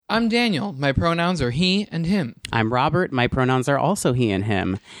I'm Daniel. My pronouns are he and him. I'm Robert. My pronouns are also he and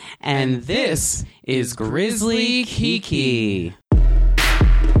him. And this is Grizzly Kiki.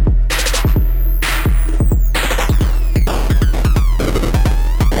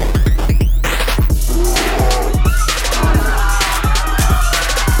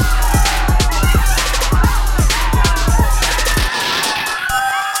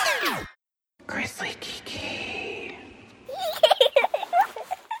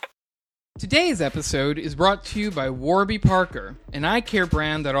 Today's episode is brought to you by Warby Parker, an eye care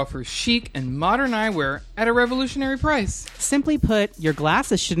brand that offers chic and modern eyewear at a revolutionary price. Simply put, your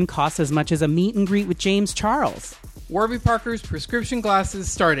glasses shouldn't cost as much as a meet and greet with James Charles. Warby Parker's prescription glasses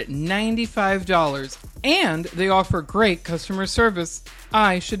start at $95, and they offer great customer service.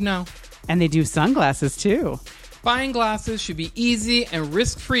 I should know. And they do sunglasses, too. Buying glasses should be easy and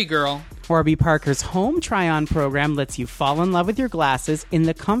risk-free, girl. Warby Parker's home try-on program lets you fall in love with your glasses in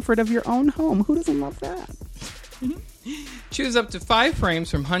the comfort of your own home. Who doesn't love that? Choose up to 5 frames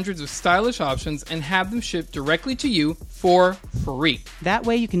from hundreds of stylish options and have them shipped directly to you for free. That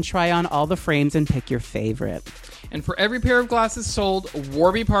way you can try on all the frames and pick your favorite. And for every pair of glasses sold,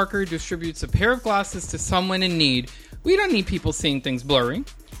 Warby Parker distributes a pair of glasses to someone in need. We don't need people seeing things blurry.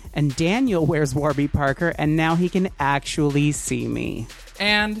 And Daniel wears Warby Parker, and now he can actually see me.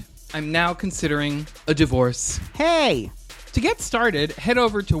 And I'm now considering a divorce. Hey! To get started, head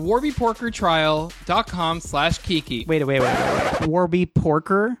over to warbyporkertrial.com/Kiki. Wait. Warby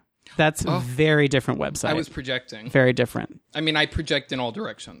Porker? That's a very different website. I was projecting. Very different. I mean, I project in all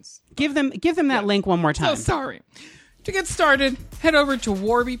directions. Give them that link one more time. Oh, sorry. To get started, head over to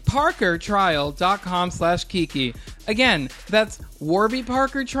warbyporkertrial.com/Kiki. Again, that's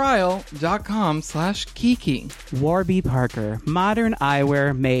warbyporkertrial.com/Kiki. Warby Parker. Modern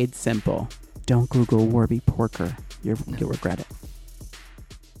eyewear made simple. Don't Google Warby Porker. You'll regret it.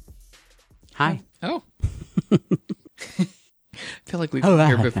 Hi. Oh. I feel like we've been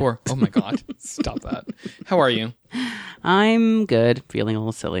here before. Oh my God. Stop that. How are you? I'm good. Feeling a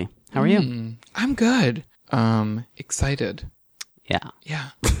little silly. How are you? I'm good. Excited. Yeah.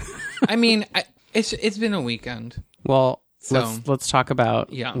 I mean, it's been a weekend. Well, So, let's talk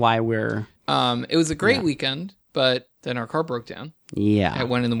about why we're... It was a great weekend, but then our car broke down at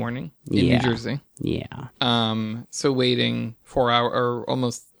 1 a.m. in New Jersey. Yeah. So waiting 4 hours or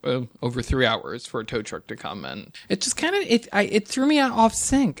almost over 3 hours for a tow truck to come, and it just kind of it threw me off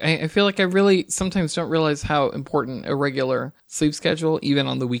sync. I feel like I really sometimes don't realize how important a regular sleep schedule, even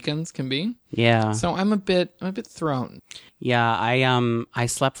on the weekends, can be. Yeah. So I'm a bit thrown. Yeah, I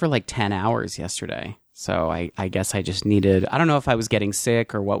slept for like 10 hours yesterday. So I guess I just needed, I don't know if I was getting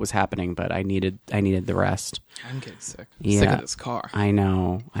sick or what was happening, but I needed the rest. I'm getting sick. Yeah. Sick of this car. I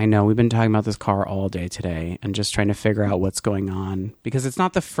know. We've been talking about this car all day today and just trying to figure out what's going on because it's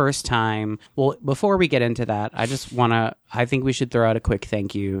not the first time. Well, before we get into that, I think we should throw out a quick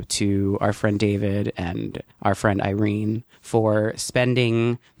thank you to our friend David and our friend Irene for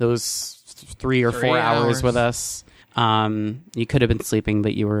spending those 3 or 4 hours with us. You could have been sleeping,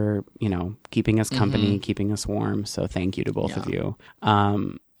 but you were, keeping us company, keeping us warm. So thank you to both of you.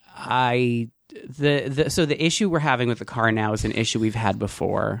 So the issue we're having with the car now is an issue we've had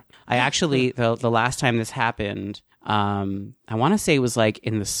before. I actually, the last time this happened, I want to say it was like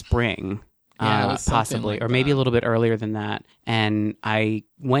in the spring. Possibly, like or maybe a little bit earlier than that. And I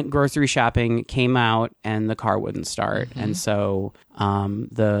went grocery shopping, came out, and the car wouldn't start. And so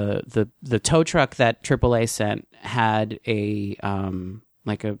the tow truck that AAA sent had a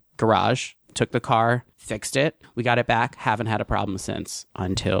garage. Took the car, fixed it. We got it back. Haven't had a problem since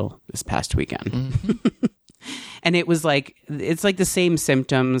until this past weekend. And it was like it's like the same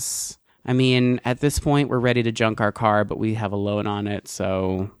symptoms. I mean, at this point, we're ready to junk our car, but we have a loan on it,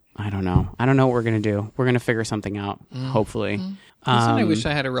 so. I don't know what we're going to do. We're going to figure something out, hopefully. I wish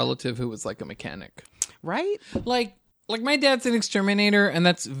I had a relative who was like a mechanic. Right? Like my dad's an exterminator, and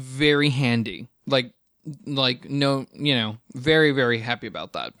that's very handy. Like no, very, very happy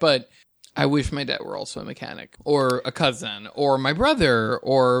about that. But I wish my dad were also a mechanic or a cousin or my brother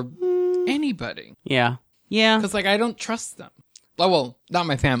or anybody. Yeah. Yeah. Because I don't trust them. Well, not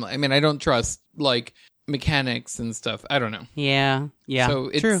my family. I mean, I don't trust mechanics and stuff. I don't know. Yeah. So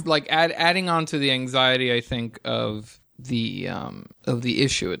it's true. like adding on to the anxiety, I think, of the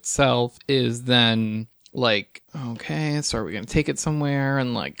issue itself is then okay, so are we going to take it somewhere?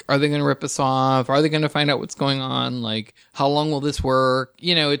 And are they going to rip us off? Are they going to find out what's going on? How long will this work?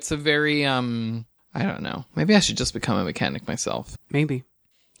 It's a very, I don't know. Maybe I should just become a mechanic myself. Maybe.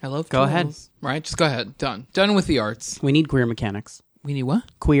 I love Go tools. ahead. Right? Just go ahead. Done with the arts. We need queer mechanics. We need what?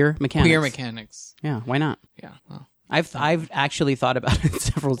 Queer mechanics. Queer mechanics. Yeah, why not? Yeah, well, I've actually thought about it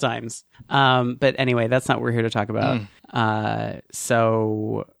several times. But anyway, that's not what we're here to talk about.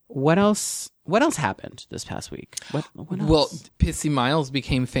 So what else happened this past week? What else? Well, Pissy Miles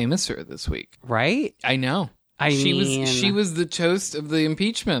became famouser this week. Right? I know. She was the toast of the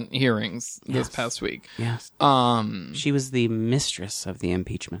impeachment hearings this past week. Yes. She was the mistress of the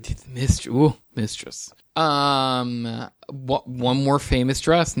impeachment. Mistress. One more famous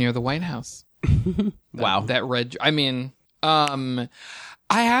dress near the White House. Wow. That red. I mean, I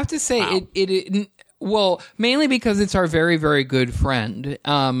have to say it. Well, mainly because it's our very, very good friend,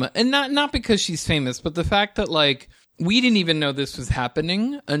 and not because she's famous, but the fact that like. We didn't even know this was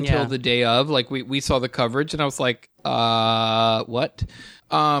happening until the day of. Like, we saw the coverage, and I was like, what?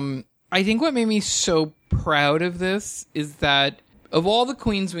 I think what made me so proud of this is that of all the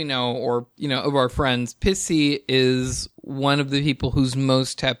queens we know, or, you know, of our friends, Pissy is one of the people who's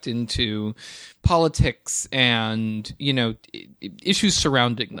most tapped into politics and, you know, issues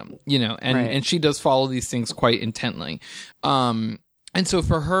surrounding them, you know, and she does follow these things quite intently. And so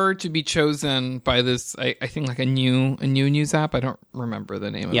for her to be chosen by this, I think like a new news app, I don't remember the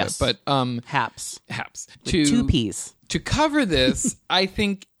name of it, but Haps to 2 P's to cover this, I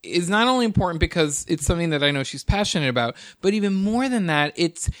think is not only important because it's something that I know she's passionate about, but even more than that,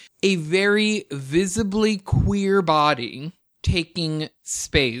 it's a very visibly queer body taking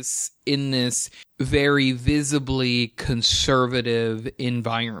space in this very visibly conservative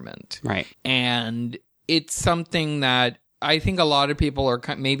environment, right? And it's something that I think a lot of people are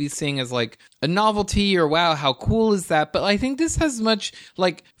maybe seeing as like a novelty or wow, how cool is that? But I think this has much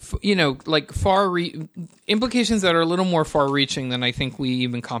like, you know, like implications that are a little more far reaching than I think we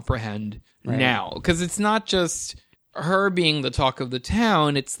even comprehend now. Because it's not just her being the talk of the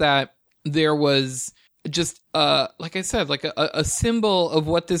town. It's that there was just, like I said, like a symbol of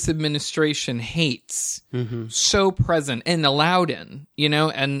what this administration hates so present and allowed in, you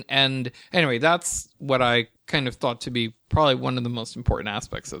know? And anyway, that's what I kind of thought to be probably one of the most important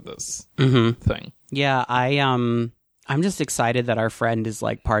aspects of this thing. Yeah, I'm just excited that our friend is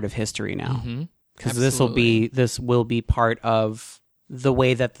like part of history now, because this will be part of the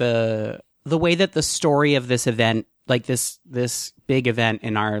way that the story of this event, like this big event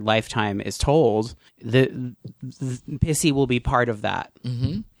in our lifetime, is told. The Pissy will be part of that.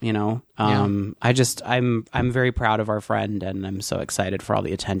 You know, I'm very proud of our friend, and I'm so excited for all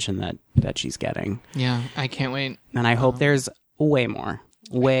the attention that she's getting. Yeah, I can't wait. And I hope there's way more,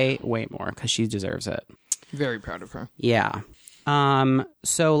 way more, because she deserves it. Very proud of her. Yeah.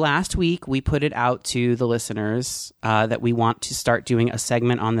 So last week we put it out to the listeners that we want to start doing a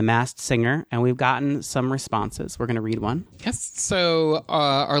segment on The Masked Singer, and we've gotten some responses. We're going to read one. Yes. So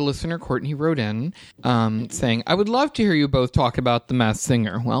our listener Courtney wrote in saying, "I would love to hear you both talk about The Masked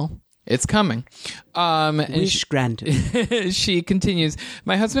Singer." Well, it's coming. Wish granted. She continues,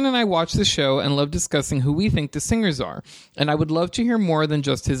 "My husband and I watch the show and love discussing who we think the singers are, and I would love to hear more than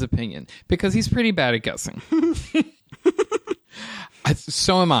just his opinion, because he's pretty bad at guessing."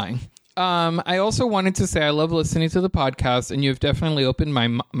 So am I. I also wanted to say I love listening to the podcast, and you have definitely opened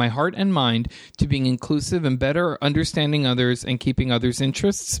my heart and mind to being inclusive and better understanding others and keeping others'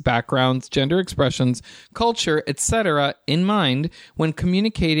 interests, backgrounds, gender expressions, culture, etc. in mind when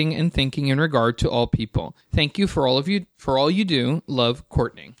communicating and thinking in regard to all people. Thank you for all you do. Love,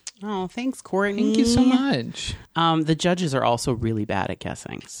 Courtney. Oh, thanks, Courtney. Thank you so much. The judges are also really bad at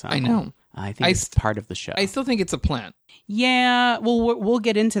guessing. So I know. I think it's part of the show. I still think it's a plant. Yeah, well, we'll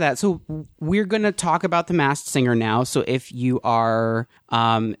get into that. So we're going to talk about The Masked Singer now. So if you're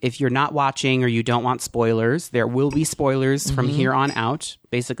not watching or you don't want spoilers, there will be spoilers from here on out,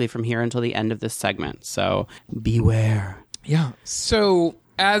 basically from here until the end of this segment. So beware. Yeah. So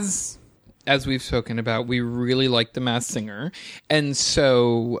as we've spoken about, we really like The Masked Singer. And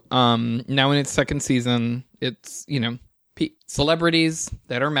so now in its second season, it's, you know, celebrities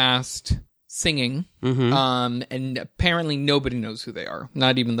that are masked singing, and apparently nobody knows who they are,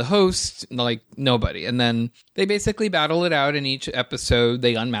 not even the host, like nobody. And then they basically battle it out in each episode.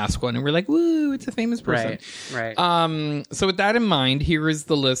 They unmask one and we're like, woo, it's a famous person. Right. So with that in mind, here is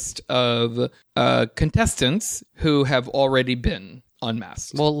the list of contestants who have already been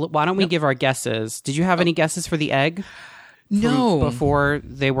unmasked. Well, why don't we give our guesses? Did you have any guesses for the egg? No. Before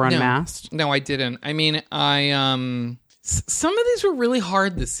they were unmasked? No, I didn't. I mean, some of these were really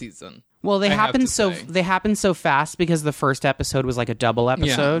hard this season. Well, they happened so fast because the first episode was like a double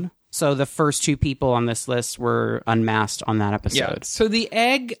episode. Yeah. So the first 2 people on this list were unmasked on that episode. Yeah. So the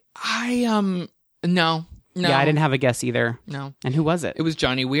egg, no. Yeah, I didn't have a guess either. No. And who was it? It was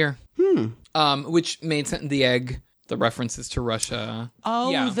Johnny Weir. Which made the egg the references to Russia. Oh,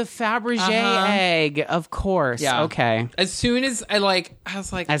 yeah. the Fabergé egg, of course. Yeah. Okay. As soon as I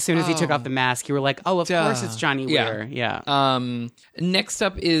was like, as soon as he took off the mask, you were like, oh, of course it's Johnny Weir. Yeah. Next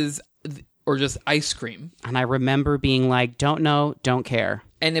up is, or just ice cream. And I remember being like, don't know, don't care.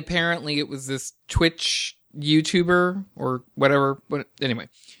 And apparently it was this Twitch YouTuber or whatever. But anyway,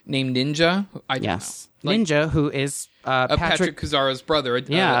 named Ninja. I don't know. Ninja, who is Patrick Kuzara's brother, a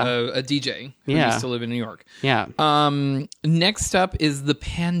DJ who used to live in New York. Yeah. Next up is the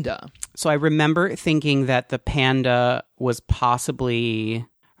Panda. So I remember thinking that the Panda was possibly,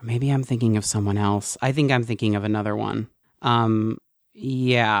 or maybe I'm thinking of someone else. I think I'm thinking of another one.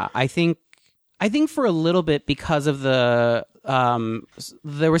 Yeah, I think for a little bit because of the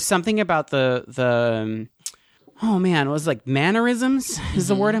there was something about the oh man, it was like mannerisms is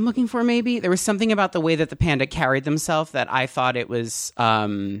the word I'm looking for. Maybe there was something about the way that the Panda carried themselves that I thought it was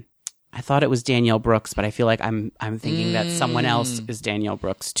Danielle Brooks, but I feel like I'm thinking that someone else is Danielle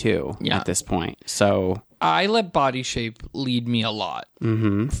Brooks too at this point. So I let body shape lead me a lot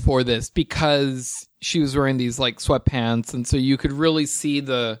for this because she was wearing these like sweatpants, and so you could really see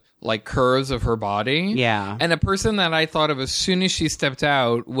the like curves of her body. Yeah. And a person that I thought of as soon as she stepped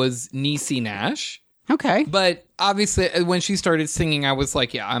out was Niecy Nash. Okay. But obviously when she started singing, I was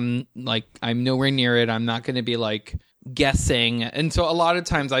like, I'm nowhere near it. I'm not going to be like guessing. And so a lot of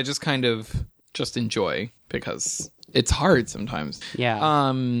times I just kind of just enjoy because it's hard sometimes.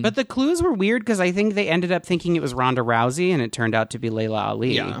 Yeah. But the clues were weird because I think they ended up thinking it was Ronda Rousey and it turned out to be Layla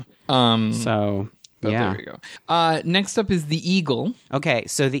Ali. Yeah. There you go. Next up is the Eagle. Okay.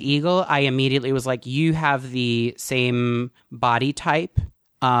 So the Eagle, I immediately was like, you have the same body type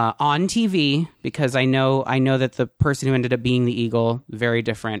on TV because I know that the person who ended up being the Eagle, very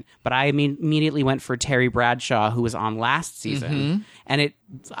different. But I immediately went for Terry Bradshaw, who was on last season. And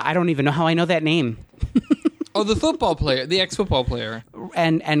I don't even know how I know that name. Oh, the football player, the ex-football player.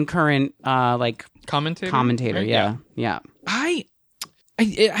 And current, like... Commentator, right? Yeah.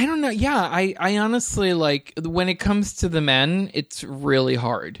 I don't know. Yeah, I honestly, like, when it comes to the men, it's really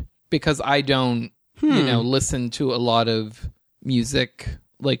hard because I don't, listen to a lot of music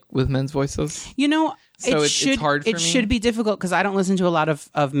like with men's voices. So it's hard for me. It should be difficult because I don't listen to a lot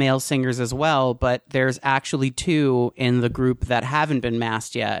of male singers as well, but there's actually two in the group that haven't been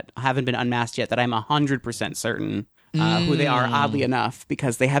unmasked yet that I'm 100% certain who they are, oddly enough,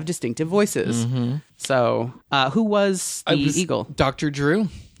 because they have distinctive voices. So who was the Eagle? Dr. Drew.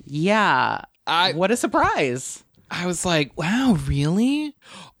 Yeah. What a surprise. I was like, wow, really?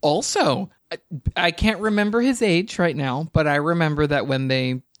 Also, I can't remember his age right now, but I remember that when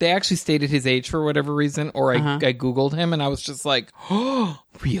they actually stated his age for whatever reason, or I Googled him and I was just like, oh,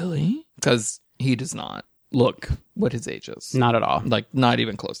 really? Because he does not look what his age is. Not at all. Like, not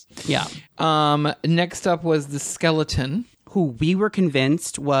even close. Yeah. Next up was the Skeleton. Who we were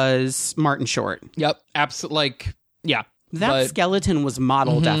convinced was Martin Short. Yep. Absolutely. Like, yeah. That skeleton was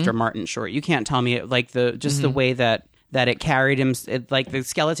modeled after Martin Short. You can't tell me, like, the way that it carried him, like the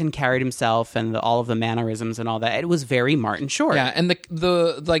skeleton carried himself and all of the mannerisms and all that. It was very Martin Short. Yeah, and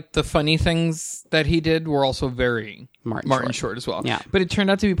the funny things that he did were also very Martin Short as well. Yeah, but it turned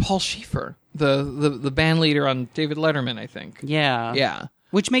out to be Paul Schaefer, the band leader on David Letterman, I think. Yeah, yeah,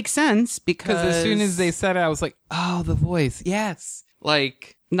 which makes sense because as soon as they said it, I was like, oh, the voice, yes,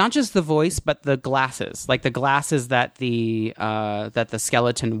 like. Not just the voice, but the glasses. Like the glasses that the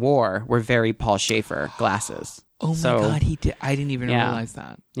skeleton wore were very Paul Schaefer glasses. Oh my God, he did. I didn't even realize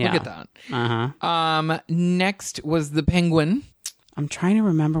that. Yeah. Look at that. Next was the Penguin. I'm trying to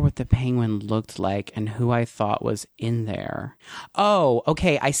remember what the Penguin looked like and who I thought was in there. Oh,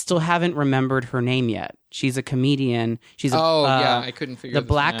 okay. I still haven't remembered her name yet. She's a comedian. She's I couldn't figure the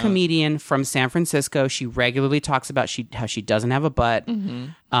black comedian from San Francisco. She regularly talks about how she doesn't have a butt.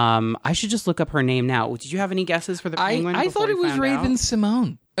 I should just look up her name now. Did you have any guesses for the Penguin? I thought it was Raven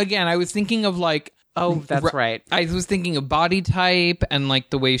Simone. Again, I was thinking of like. Oh, that's right. I was thinking of body type and like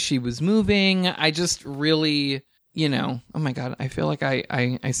the way she was moving. I just really, oh my God, I feel like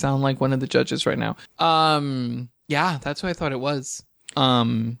I sound like one of the judges right now. Yeah, that's who I thought it was.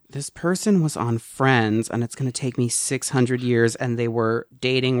 This person was on Friends, and it's going to take me 600 years, and they were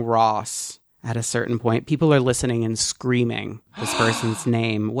dating Ross at a certain point. People are listening and screaming this person's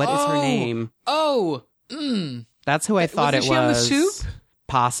name. What is her name? That's who I thought it was. Was she on The Soup?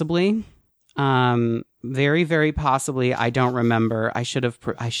 Possibly. Very, very possibly. I don't remember. I should have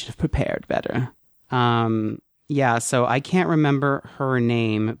prepared better. Yeah, so I can't remember her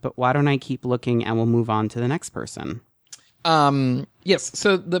name, but why don't I keep looking and we'll move on to the next person. Yes,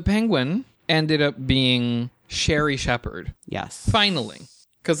 so the Penguin ended up being Sherry Shepherd. Yes. Finally.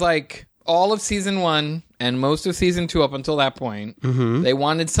 Because, like, all of season 1 and most of season 2 up until that point, they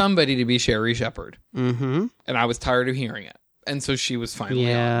wanted somebody to be Sherry Shepherd. And I was tired of hearing it. And so she was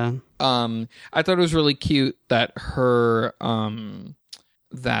finally on. I thought it was really cute that her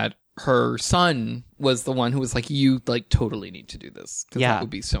son was the one who was like, you like totally need to do this because that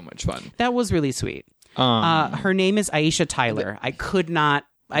would be so much fun. That was really sweet. Her name is Aisha Tyler. I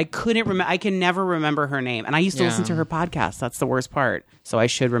can never remember her name. And I used to listen to her podcast. That's the worst part. So I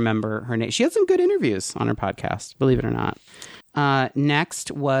should remember her name. She had some good interviews on her podcast, believe it or not. Next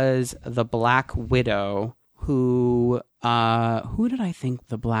was the Black Widow, who did I think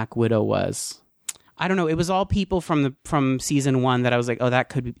the Black Widow was? I don't know. It was all people from season 1 that I was like, oh, that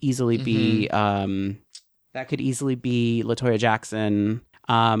could easily be LaToya Jackson.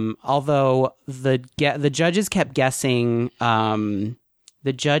 Although the judges kept guessing,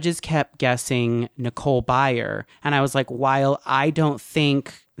 Nicole Byer, and I was like, while I don't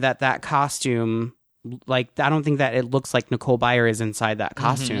think that costume, like, I don't think that it looks like Nicole Byer is inside that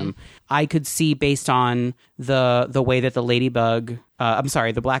costume. I could see based on the way that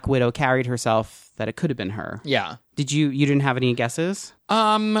the Black Widow carried herself that it could have been her. Yeah. You didn't have any guesses?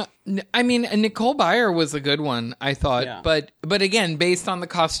 I mean, Nicole Byer was a good one, I thought, but again, based on the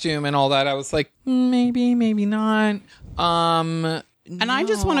costume and all that, I was like, maybe not. And I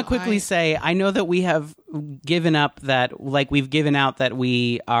just want to quickly say, I know that we have given up that, like, we've given out that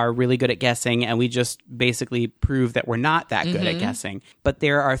we are really good at guessing, and we just basically prove that we're not that good at guessing. But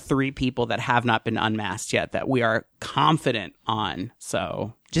there are 3 people that have not been unmasked yet that we are confident on.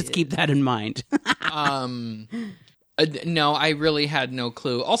 So just keep that in mind. No, I really had no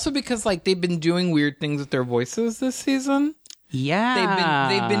clue. Also because, like, they've been doing weird things with their voices this season. Yeah.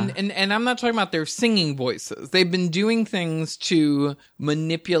 They've been, and I'm not talking about their singing voices. They've been doing things to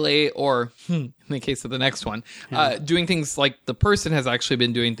manipulate, or in the case of the next one, doing things like the person has actually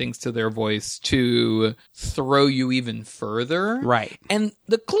been doing things to their voice to throw you even further. Right. And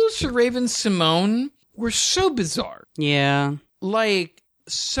the clues for Raven-Symoné were so bizarre. Yeah. Like,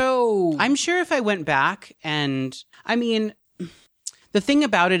 so... I'm sure if I went back and, I mean... The thing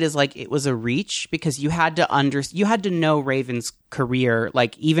about it is, like, it was a reach because you had to know Raven's career,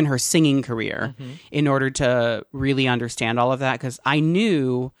 like even her singing career, in order to really understand all of that. Because I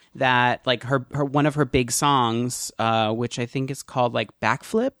knew that, like, her one of her big songs, which I think is called like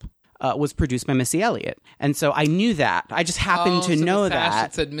Backflip, was produced by Missy Elliott, and so I knew that. I just happened to know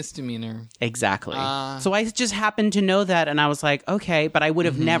that it said misdemeanor. Exactly. So I just happened to know that, and I was like, okay, but I would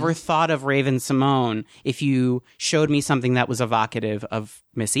have never thought of Raven-Symoné if you showed me something that was evocative of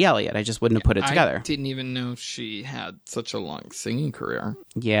Missy Elliott. I just wouldn't have put it together. I didn't even know she had such a long singing career.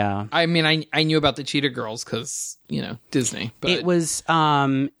 Yeah. I mean, I knew about the Cheetah Girls because, you know, Disney. But it was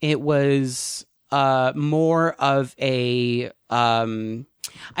more of a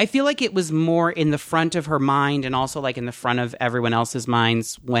I feel like it was more in the front of her mind and also like in the front of everyone else's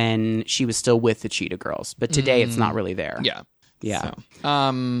minds when she was still with the Cheetah Girls. But today it's not really there. Yeah. Yeah.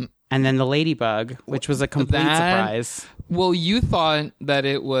 So, and then the Ladybug, which was a complete surprise. Well, you thought that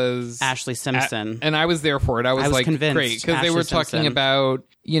it was Ashley Simpson. And I was there for it. I was like, convinced. Great. Because they were talking about,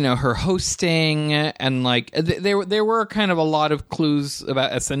 you know, her hosting and like, there were kind of a lot of clues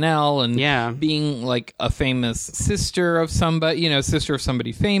about SNL and being like a famous sister of somebody, you know, sister of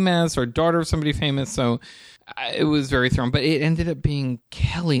somebody famous or daughter of somebody famous. So it was very thrown. But it ended up being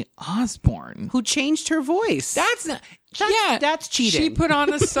Kelly Osbourne. Who changed her voice. That's cheating. She put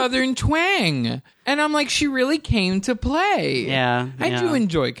on a southern twang. And I'm like, she really came to play. Yeah. I do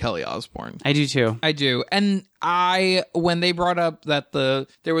enjoy Kelly Osbourne. I do too. I do. And when they brought up that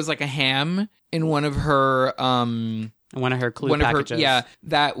there was like a ham in one of her clue packages.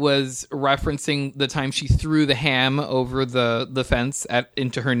 That was referencing the time she threw the ham over the fence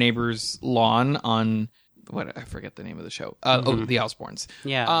into her neighbor's lawn on I forget the name of the show. The Osbournes.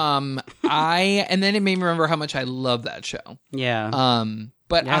 Yeah. And then it made me remember how much I love that show. Yeah.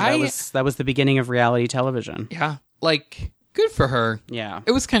 But that was the beginning of reality television. Yeah. Like, good for her. Yeah.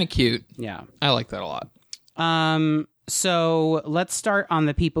 It was kind of cute. Yeah. I like that a lot. So let's start on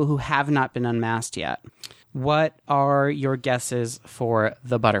the people who have not been unmasked yet. What are your guesses for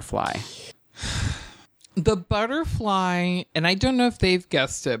the butterfly? The butterfly, and I don't know if they've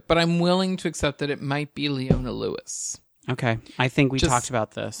guessed it, but I'm willing to accept that it might be Leona Lewis. Okay. I think we talked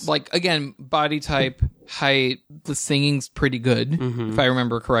about this. Like, again, body type, height, the singing's pretty good, if I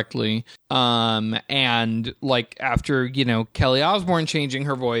remember correctly. And, like, after, you know, Kelly Osbourne changing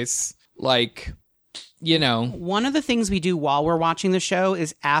her voice, like, you know. One of the things we do while we're watching the show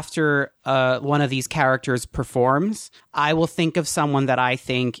is after one of these characters performs, I will think of someone that I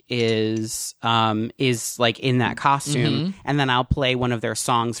think is like in that costume, and then I'll play one of their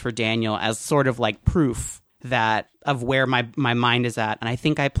songs for Daniel as sort of like proof that of where my mind is at. And I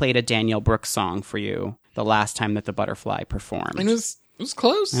think I played a Danielle Brooks song for you the last time that the Butterfly performed. And it was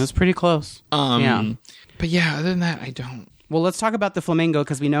close. It was pretty close. Yeah. But yeah, other than that, I don't. Well, let's talk about the flamingo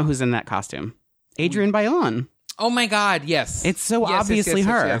because we know who's in that costume. Adrienne Bailon. Oh my God, yes. It's so obviously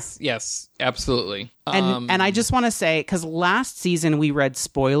her. Yes, absolutely. And I just want to say, because last season we read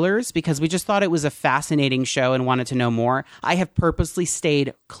spoilers because we just thought it was a fascinating show and wanted to know more. I have purposely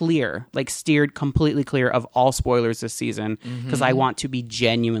stayed clear, like steered completely clear of all spoilers this season because I want to be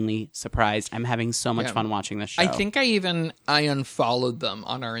genuinely surprised. I'm having so much fun watching this show. I think I unfollowed them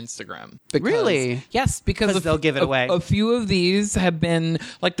on our Instagram. Really? Yes, because they'll give it away. A few of these have been,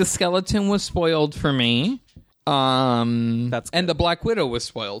 like the skeleton was spoiled for me. That's good. And the Black Widow was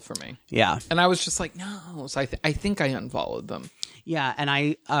spoiled for me. Yeah. And I was just like, no. So I think I unfollowed them. Yeah, and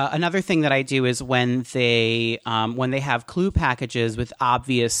I another thing that I do is when they have clue packages with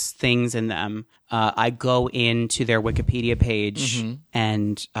obvious things in them, I go into their Wikipedia page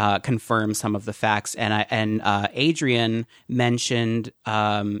and confirm some of the facts. And Adrienne mentioned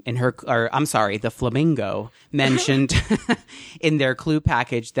the flamingo mentioned in their clue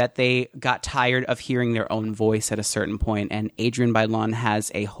package that they got tired of hearing their own voice at a certain point, and Adrienne Bailon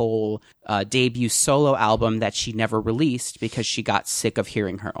has a whole debut solo album that she never released because she got sick of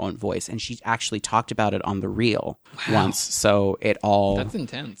hearing her own voice, and she actually talked about it on The Reel once. So it all that's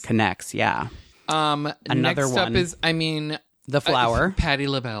intense. Connects. Yeah. Another next one up is, The Flower. Patti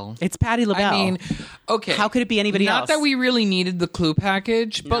LaBelle. It's Patti LaBelle. Okay. How could it be anybody else? Not that we really needed the clue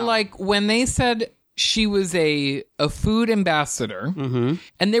package, but like when they said she was a food ambassador,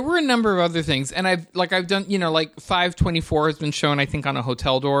 and there were a number of other things, and I've done, like 524 has been shown, I think, on a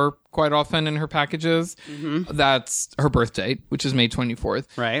hotel door quite often in her packages. That's her birth date, which is May 24th.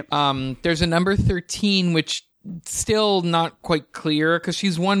 Right. There's a number 13, which still not quite clear because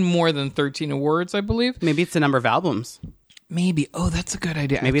she's won more than 13 awards, I believe. Maybe it's the number of albums. Maybe. Oh, that's a good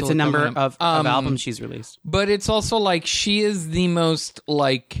idea. Maybe it's a number of albums she's released. But it's also like she is the most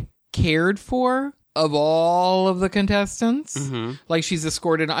like cared for of all of the contestants. Like she's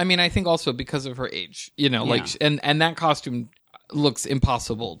escorted. I think also because of her age, like, and that costume looks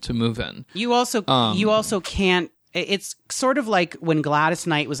impossible to move in. You also can't. It's sort of like when Gladys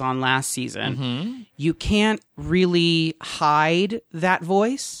Knight was on last season. You can't really hide that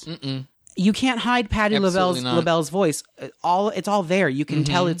voice. You can't hide Patti LaBelle's voice. It's all there. You can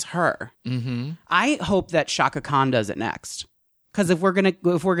tell it's her. I hope that Shaka Khan does it next. Because if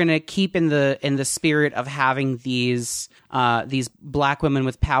we're gonna keep in the spirit of having these black women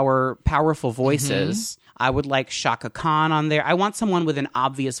with powerful voices, I would like Shaka Khan on there. I want someone with an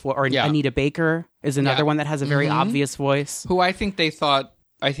obvious voice, or Anita Baker is another one that has a very obvious voice. Who I think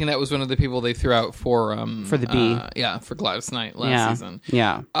I think that was one of the people they threw out for the Bee. For Gladys Knight last season.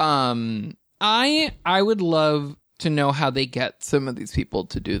 Yeah. I would love to know how they get some of these people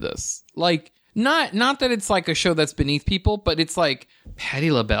to do this. Like, not that it's like a show that's beneath people, but it's like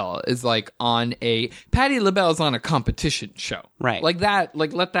Patti LaBelle is on a competition show. Right. Like that,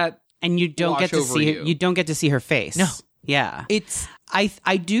 like let that and you don't get to see her, you don't get to see her face. No. Yeah. It's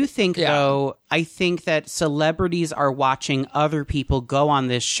I do think though, I think that celebrities are watching other people go on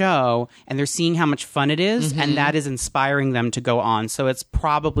this show and they're seeing how much fun it is, and that is inspiring them to go on. So it's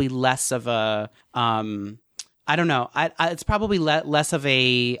probably less of a I don't know. It's probably less of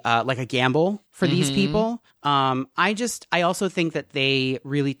a like a gamble for these people. I also think that they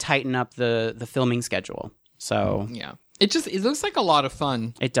really tighten up the filming schedule. So yeah, it looks like a lot of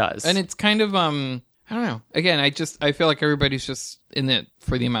fun. It does, and it's kind of I don't know. Again, I feel like everybody's just in it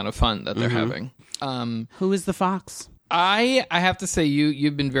for the amount of fun that they're having. Who is the fox? I have to say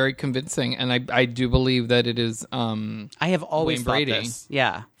you've been very convincing, and I do believe that it is. I have always Wayne thought Brady. this.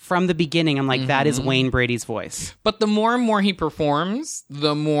 Yeah, from the beginning, I'm like, that is Wayne Brady's voice. But the more and more he performs,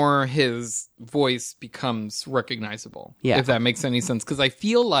 the more his voice becomes recognizable. Yeah, if that makes any sense, because I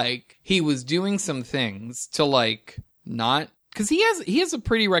feel like he was doing some things to like not. Because he has a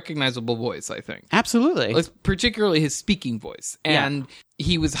pretty recognizable voice, I think. Absolutely. Particularly his speaking voice. And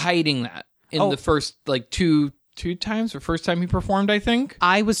he was hiding that in the first, two times, or first time he performed, I think.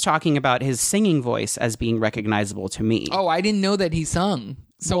 I was talking about his singing voice as being recognizable to me. Oh, I didn't know that he sung.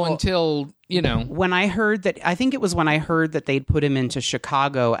 So until, When I heard that, I think it was when I heard that they'd put him into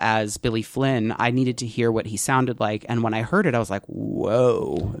Chicago as Billy Flynn, I needed to hear what he sounded like. And when I heard it, I was like,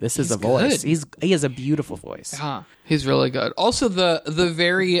 whoa, this is a voice. He has a beautiful voice. Yeah, he's really good. Also, the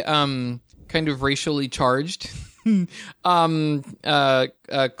very kind of racially charged clues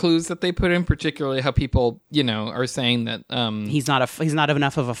that they put in, particularly how people, are saying that he's not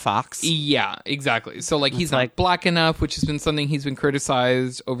enough of a fox. Yeah, exactly. So like he's not black enough, which has been something he's been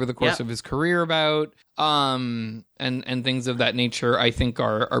criticized over the course of his career about, and things of that nature. I think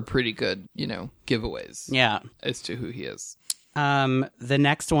are pretty good, giveaways. Yeah, as to who he is. The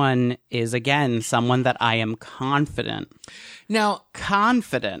next one is again someone that I am confident. The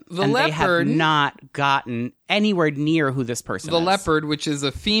and leopard, they have not gotten anywhere near who this person is. The leopard, which is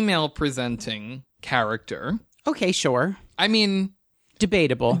a female presenting character. Okay, sure. I mean,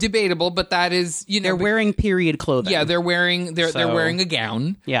 debatable, but that is, they're wearing period clothing. Yeah, they're wearing a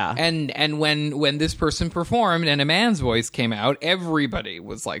gown. Yeah, and when this person performed and a man's voice came out, everybody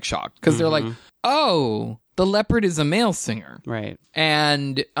was like shocked because they're like, oh, the leopard is a male singer. Right.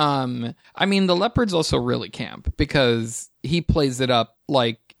 And I mean, the leopard's also really camp because he plays it up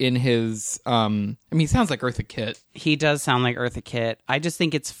like in his he sounds like Eartha Kitt. He does sound like Eartha Kitt. I just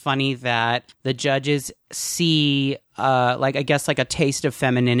think it's funny that the judges see like a taste of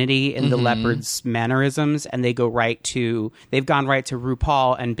femininity in the leopard's mannerisms, and they've gone right to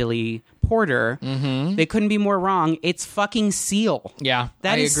RuPaul and Billy Porter. They couldn't be more wrong. It's fucking Seal. Yeah,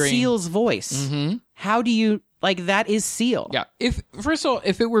 that is agree. Seal's voice. How do you that is Seal? Yeah. First of all,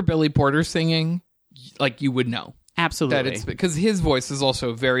 if it were Billy Porter singing, like you would know. Absolutely. That it's because his voice is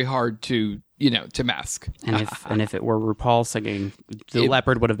also very hard to mask. And if it were RuPaul singing, the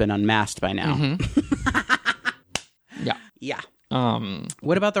leopard would have been unmasked by now. Yeah. Yeah.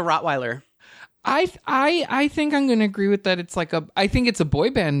 What about the Rottweiler? I think I'm going to agree with that. It's I think it's a boy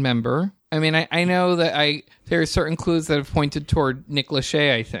band member. I mean, I know that there are certain clues that have pointed toward Nick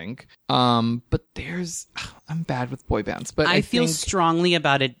Lachey, I think. But I'm bad with boy bands. But I feel strongly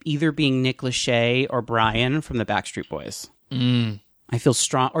about it either being Nick Lachey or Brian from the Backstreet Boys. I feel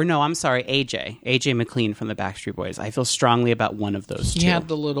strong, or no, I'm sorry, AJ McLean from the Backstreet Boys. I feel strongly about one of those two. He had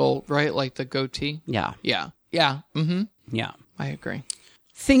the little, right, like the goatee? Yeah. Yeah. Yeah. Mm-hmm. Yeah. I agree.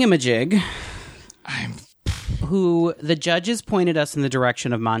 Thingamajig, who the judges pointed us in the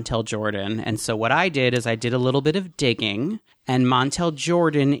direction of Montel Jordan. And so what I did is I did a little bit of digging, and Montel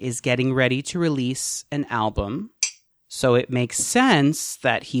Jordan is getting ready to release an album. So it makes sense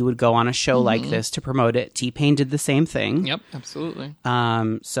that he would go on a show like this to promote it. T-Pain did the same thing. Yep, absolutely.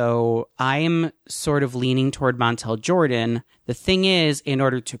 So I am sort of leaning toward Montel Jordan. The thing is, in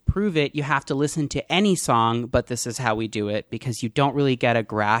order to prove it, you have to listen to any song, but this is how we do it, because you don't really get a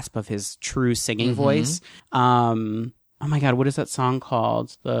grasp of his true singing voice. Oh my God, what is that song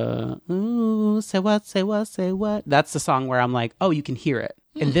called? The ooh, say what, say what, say what. That's the song where I'm like, oh, you can hear it.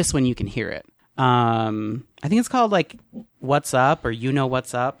 In this one, you can hear it. I think it's called like What's Up or You Know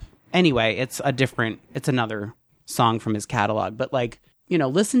What's Up. Anyway, it's another song from his catalog. But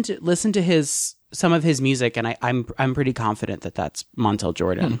listen to some of his music, and I'm pretty confident that that's Montel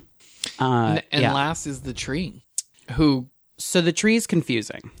Jordan. Last is The Tree, who. So The Tree is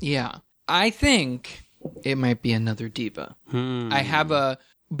confusing. Yeah, I think it might be another diva. I have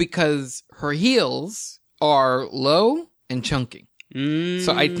because her heels are low and chunky.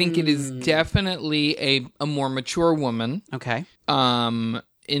 So I think it is definitely a more mature woman. Okay. In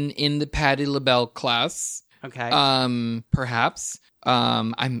the Patti LaBelle class. Okay. Perhaps.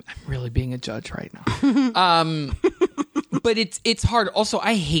 I'm really being a judge right now. But it's hard. Also,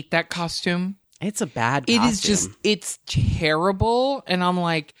 I hate that costume. It's a bad costume. It's terrible. And I'm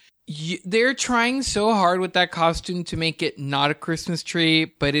like, they're trying so hard with that costume to make it not a Christmas tree,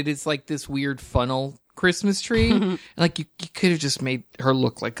 but it is like this weird funnel Christmas tree. Like you could have just made her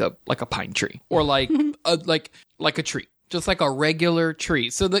look like a pine tree, or like a tree, just like a regular tree.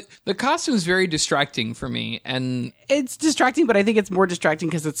 So the costume is very distracting for me, and it's distracting, but I think it's more distracting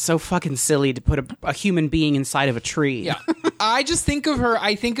because it's so fucking silly to put a human being inside of a tree. Yeah. I think of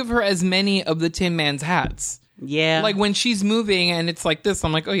her as many of the Tin Man's hats. Yeah. Like when she's moving and it's like this,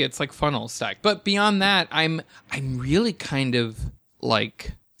 I'm like, oh yeah, it's like funnel stack. But beyond that, I'm really kind of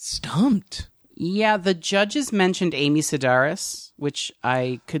like stumped. Yeah, the judges mentioned Amy Sedaris, which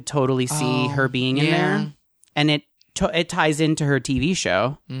I could totally see her being in there. And it ties into her TV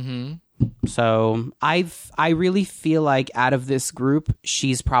show. Mm-hmm. So I really feel like out of this group,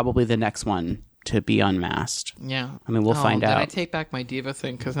 she's probably the next one to be unmasked. Yeah. I mean, we'll find out. Did I take back my diva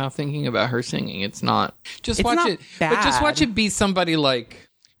thing? Because now thinking about her singing, it's not. It's not bad. But just watch it be somebody like...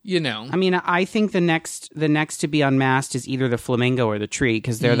 I mean, I think the next to be unmasked is either the Flamingo or the Tree,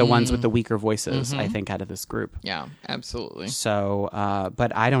 because they're the ones with the weaker voices, I think, out of this group. Yeah, absolutely. So,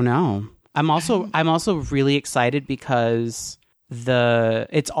 but I don't know. I'm also really excited because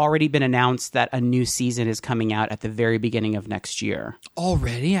it's already been announced that a new season is coming out at the very beginning of next year.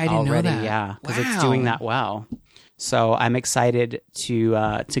 Already? I didn't know that. Yeah, because it's doing that well. So I'm excited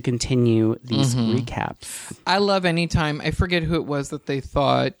to continue these recaps. I love anytime. I forget who it was that they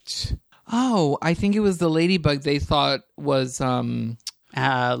thought. Oh, I think it was the Ladybug they thought was Lindsay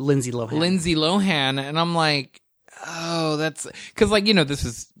Lohan. Lindsay Lohan, and I'm like, oh, that's because this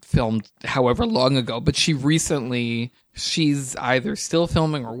was filmed however long ago, but she's either still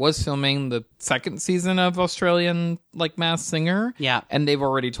filming or was filming the second season of Australian Masked Singer. Yeah, and they've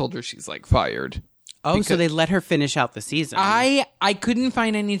already told her she's fired. Oh, so they let her finish out the season. I couldn't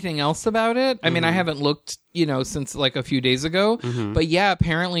find anything else about it. I mean, I haven't looked, since a few days ago. But yeah,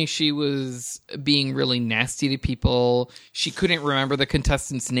 apparently she was being really nasty to people. She couldn't remember the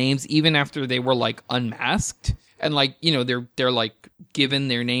contestants' names even after they were unmasked. And they're given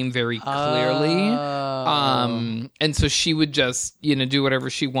their name very clearly. And so she would just, do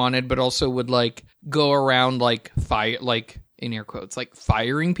whatever she wanted, but also would go around fire in air quotes,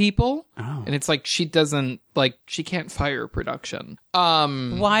 firing people. Oh. And it's she doesn't, she can't fire production.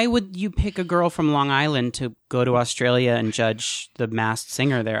 Why would you pick a girl from Long Island to go to Australia and judge the Masked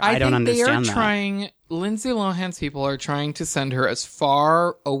Singer there? I don't understand that. Lindsay Lohan's people are trying to send her as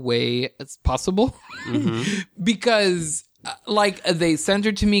far away as possible. Because... they sent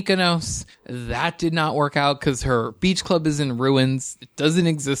her to Mykonos. That did not work out because her beach club is in ruins. It doesn't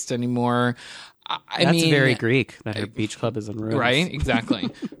exist anymore. That's very Greek, that her beach club is in ruins. Right, exactly.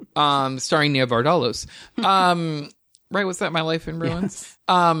 Starring Nia Vardalos. Right, was that My Life in Ruins?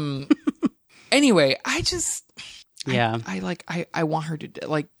 Yes. Anyway, I just... Yeah. I want her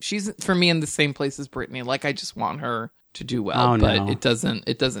to... she's, for me, in the same place as Britney. I just want her to do well, but it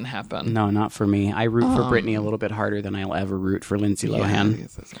doesn't happen. No, not for me. I root for Britney a little bit harder than I'll ever root for Lindsay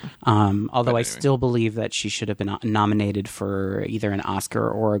Lohan. Although I still believe that she should have been nominated for either an Oscar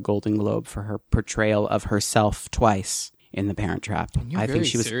or a Golden Globe for her portrayal of herself twice in The Parent Trap. I think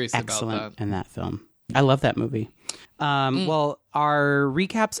she was excellent in that film. I love that movie. Well, our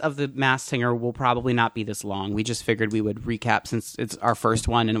recaps of The Masked Singer will probably not be this long. We just figured we would recap since it's our first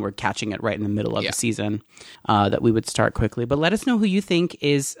one and we're catching it right in the middle of the season, that we would start quickly. But let us know who you think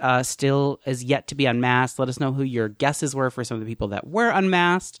is yet to be unmasked. Let us know who your guesses were for some of the people that were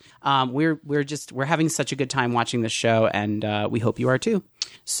unmasked. We're having such a good time watching this show, and we hope you are too.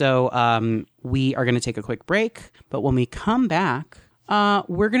 So we are going to take a quick break, but when we come back,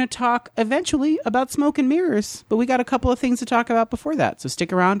 we're going to talk eventually about Smoke and Mirrors, but we got a couple of things to talk about before that, so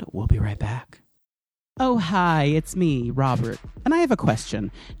stick around. We'll be right back. Oh, hi, it's me, Robert, and I have a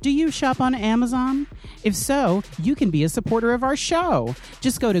question. Do you shop on Amazon? If so, you can be a supporter of our show.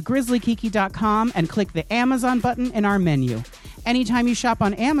 Just go to grizzlykiki.com and click the Amazon button in our menu. Anytime you shop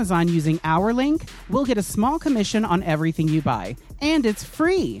on Amazon using our link, we'll get a small commission on everything you buy, and it's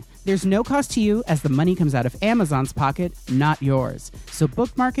free. There's no cost to you as the money comes out of Amazon's pocket, not yours. So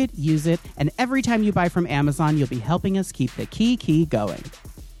bookmark it, use it, and every time you buy from Amazon, you'll be helping us keep the key going.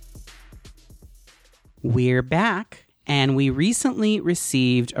 We're back, and we recently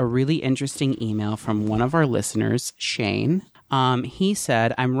received a really interesting email from one of our listeners, Shane. He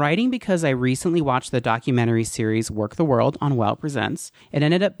said, I'm writing because I recently watched the documentary series Work the World on Wow Presents. It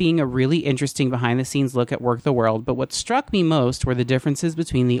ended up being a really interesting behind-the-scenes look at Work the World, but what struck me most were the differences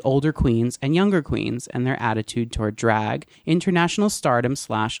between the older queens and younger queens and their attitude toward drag, international stardom /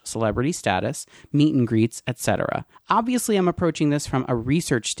 celebrity status, meet and greets, etc. Obviously, I'm approaching this from a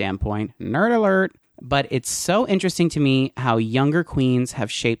research standpoint. Nerd alert! But it's so interesting to me how younger queens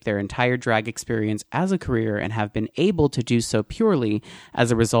have shaped their entire drag experience as a career and have been able to do so purely as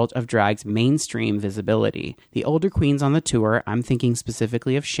a result of drag's mainstream visibility. The older queens on the tour, I'm thinking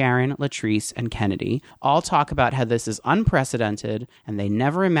specifically of Sharon, Latrice, and Kennedy, all talk about how this is unprecedented and they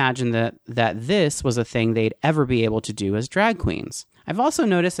never imagined that this was a thing they'd ever be able to do as drag queens. I've also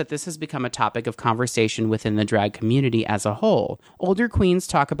noticed that this has become a topic of conversation within the drag community as a whole. Older queens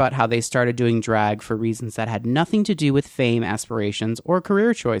talk about how they started doing drag for reasons that had nothing to do with fame aspirations or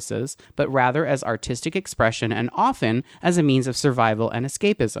career choices, but rather as artistic expression and often as a means of survival and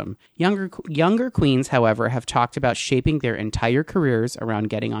escapism. Younger queens, however, have talked about shaping their entire careers around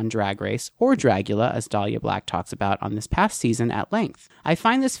getting on Drag Race or Dragula, as Dahlia Black talks about on this past season at length. I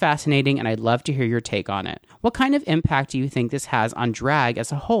find this fascinating and I'd love to hear your take on it. What kind of impact do you think this has on drag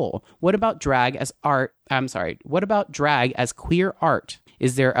as a whole? What about drag as art What about drag as queer art?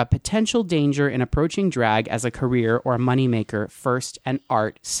 Is there a potential danger in approaching drag as a career or a moneymaker first and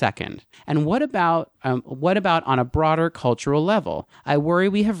art second? And what about on a broader cultural level? I worry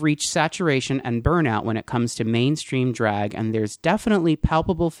we have reached saturation and burnout when it comes to mainstream drag, and there's definitely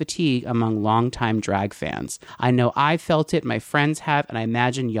palpable fatigue among longtime drag fans. I know I felt it, my friends have, and I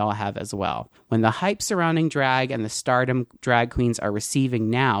imagine y'all have as well. When the hype surrounding drag and the stardom drag queens are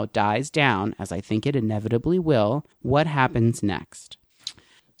receiving now dies down, as I think it inevitably will, what happens next?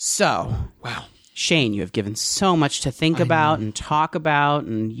 So, wow. Shane, you have given so much to think about and talk about,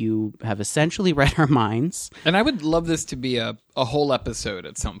 and you have essentially read our minds. And I would love this to be a whole episode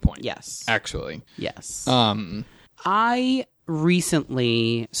at some point. Yes. Actually. Yes. I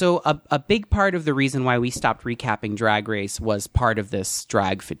recently... So a big part of the reason why we stopped recapping Drag Race was part of this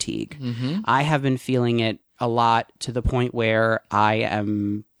drag fatigue. Mm-hmm. I have been feeling it a lot to the point where I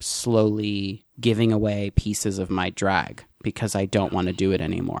am slowly giving away pieces of my drag because I don't want to do it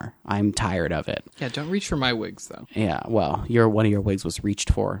anymore. I'm tired of it. Yeah, don't reach for my wigs, though. Yeah, well, one of your wigs was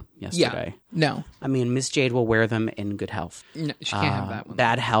reached for yesterday. Yeah, no. I mean, Miss Jade will wear them in good health. No, she can't have that one.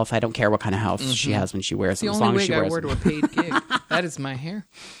 Bad health, I don't care what kind of health she has when she wears them. As long as she wears them. The only wig I wore to a paid gig. That is my hair.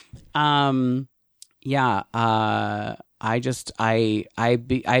 Yeah,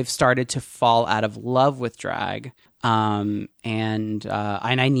 I've started to fall out of love with drag, and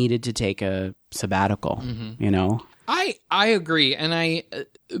I needed to take a sabbatical. You know, I agree, and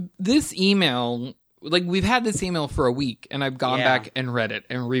this email, like we've had this email for a week, and I've gone back and read it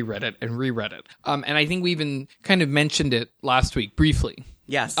and reread it and reread it, and I think we even kind of mentioned it last week briefly.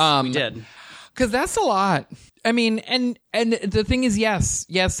 Yes, we did, because that's a lot. I mean, and the thing is,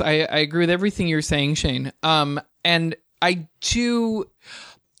 yes, I agree with everything you're saying, Shane. And I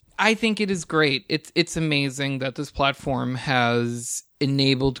think it is great. It's amazing that this platform has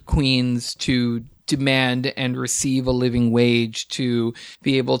enabled queens to demand and receive a living wage, to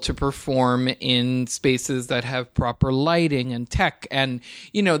be able to perform in spaces that have proper lighting and tech, and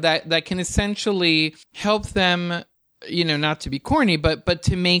that can essentially help them, not to be corny, but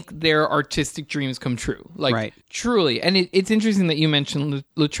to make their artistic dreams come true. Like, right. Truly. And it's interesting that you mentioned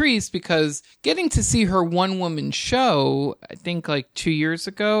Latrice, because getting to see her one-woman show, I think like 2 years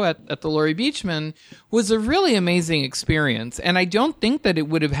ago at the Laurie Beachman, was a really amazing experience. And I don't think that it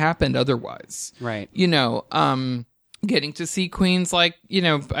would have happened otherwise. Right. Getting to see queens like,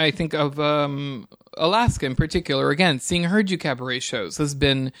 I think of Alaska in particular. Again, seeing her do cabaret shows has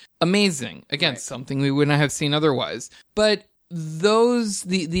been amazing. Again, something we wouldn't have seen otherwise. But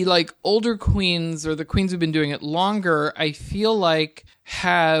the like older queens, or the queens who've been doing it longer, I feel like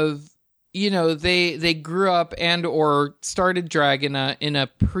have, they grew up and or started drag in a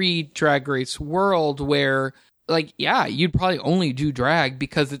pre-Drag Race world where, like, yeah, you'd probably only do drag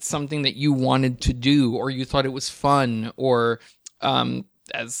because it's something that you wanted to do, or you thought it was fun, or and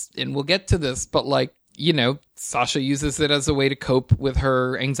we'll get to this, but like, Sasha uses it as a way to cope with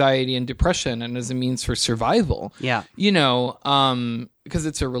her anxiety and depression, and as a means for survival. Yeah. Because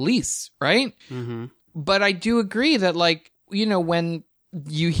it's a release, right? Mm-hmm. But I do agree that, like, when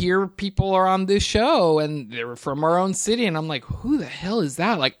you hear people are on this show and they're from our own city, and I'm like, who the hell is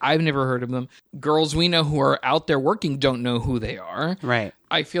that? Like, I've never heard of them. Girls we know who are out there working don't know who they are. Right.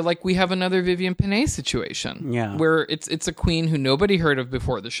 I feel like we have another Vivian Panay situation. Yeah. Where it's a queen who nobody heard of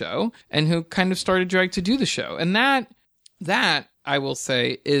before the show, and who kind of started drag to do the show. And that I will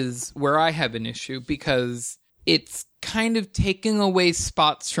say is where I have an issue, because it's kind of taking away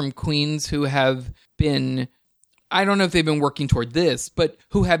spots from queens who have been, I don't know if they've been working toward this, but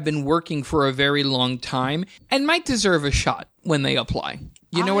who have been working for a very long time and might deserve a shot when they apply.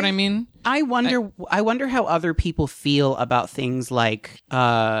 You know what I mean? I wonder how other people feel about things like,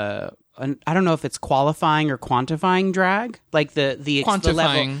 I don't know if it's qualifying or quantifying drag, like the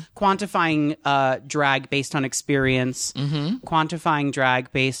level, quantifying drag based on experience, quantifying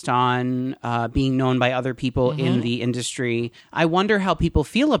drag based on being known by other people in the industry. I wonder how people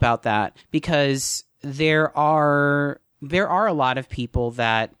feel about that, because there are a lot of people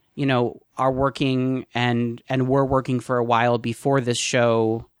that, are working and were working for a while before this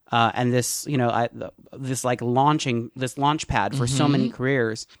show, and this, this launch pad for so many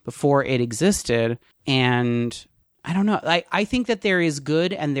careers before it existed. And I don't know. I think that there is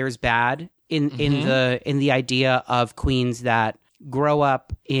good and there's bad in the idea of queens that grow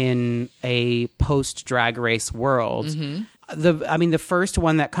up in a post Drag Race world. The first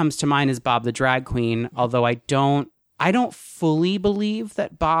one that comes to mind is Bob the Drag Queen, although I don't I don't fully believe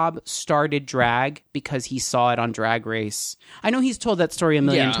that Bob started drag because he saw it on Drag Race. I know he's told that story a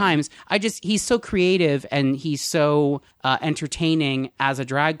million times. He's so creative and he's so entertaining as a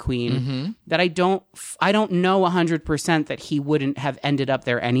drag queen that I don't know 100% that he wouldn't have ended up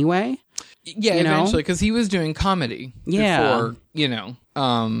there anyway. Yeah, eventually, because he was doing comedy before,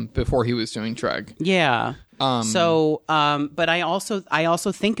 before he was doing drag. Yeah. But I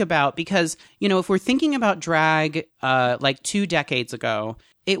also think about, because, if we're thinking about drag, like 2 decades ago,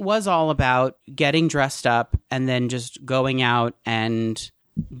 it was all about getting dressed up and then just going out and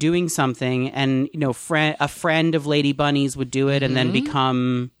doing something. And, a friend of Lady Bunny's would do it and then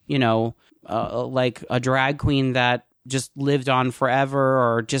become, like a drag queen that just lived on forever,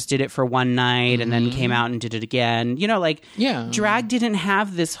 or just did it for one night and then came out and did it again. Drag didn't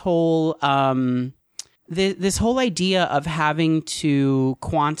have this whole this whole idea of having to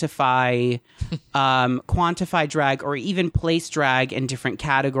quantify drag, or even place drag in different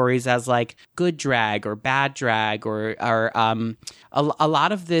categories as like good drag or bad drag, or a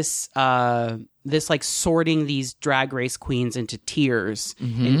lot of this like sorting these Drag Race queens into tiers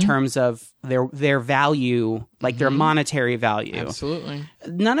in terms of their value, like their monetary value. Absolutely.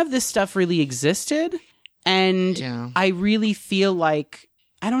 None of this stuff really existed. And I really feel like,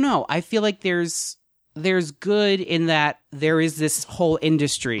 I don't know, I feel like there's good in that there is this whole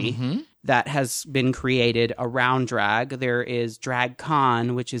industry that has been created around drag. There is Drag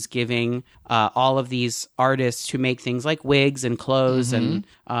Con, which is giving all of these artists who make things like wigs and clothes and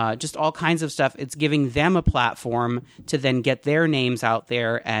just all kinds of stuff. It's giving them a platform to then get their names out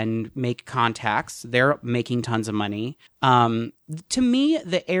there and make contacts. They're making tons of money. To me,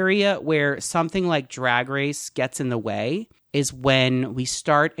 the area where something like Drag Race gets in the way is when we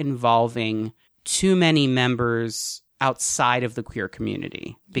start involving too many members outside of the queer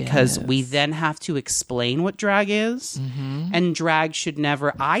communody, because we then have to explain what drag is, and drag should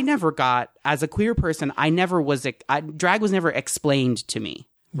never, I never got, as a queer person, drag was never explained to me,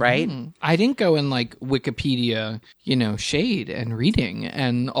 right? I didn't go in like Wikipedia, shade and reading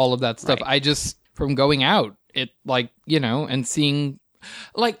and all of that stuff. Right. I just, from going out, it like, and seeing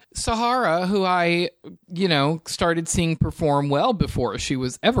like Sahara, who I, started seeing perform well before she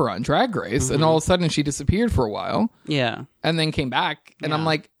was ever on Drag Race, and all of a sudden she disappeared for a while. Yeah. And then came back, and I'm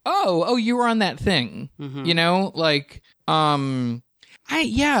like, oh, you were on that thing. But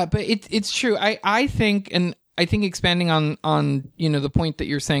it's true. I think, and I think expanding on the point that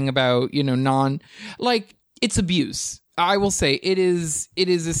you're saying about, it's abuse. I will say it is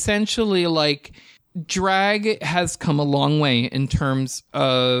essentially like, drag has come a long way in terms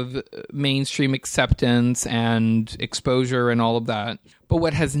of mainstream acceptance and exposure and all of that. But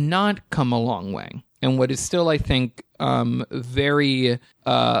what has not come a long way, and what is still, I think, very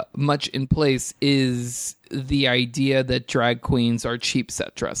much in place, is the idea that drag queens are cheap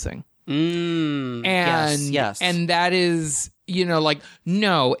set dressing. Yes. And that is,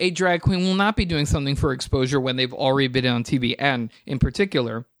 no, a drag queen will not be doing something for exposure when they've already been on TV. And in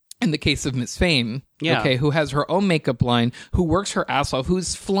particular, in the case of Miss Fame, who has her own makeup line, who works her ass off,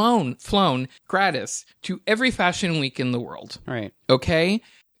 who's flown gratis to every fashion week in the world. Right. Okay?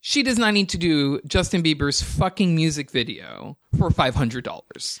 She does not need to do Justin Bieber's fucking music video for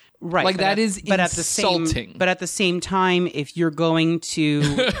 $500. Right. Like, that is insulting. But at the same time, if you're going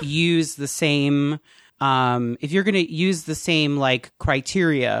to use the same... if you're going to use the same like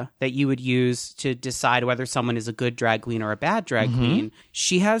criteria that you would use to decide whether someone is a good drag queen or a bad drag queen,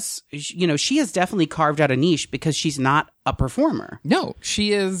 she has definitely carved out a niche, because she's not a performer. No,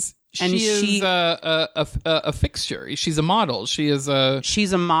 she is. She's a fixture. She's a model. She's a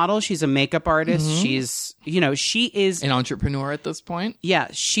model. She's a makeup artist. She's, she is an entrepreneur at this point. Yeah,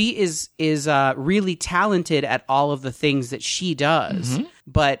 she is really talented at all of the things that she does.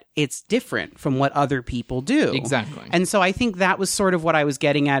 But it's different from what other people do. Exactly. And so I think that was sort of what I was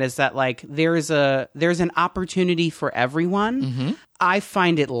getting at, is that like there's an opportunity for everyone. I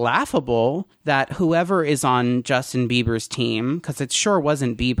find it laughable that whoever is on Justin Bieber's team, because it sure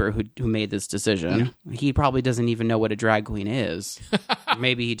wasn't Bieber who made this decision. He probably doesn't even know what a drag queen is.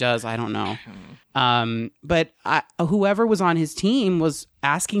 Maybe he does. I don't know. But whoever was on his team was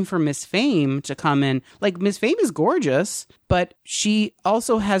asking for Miss Fame to come in. Like, Miss Fame is gorgeous, but she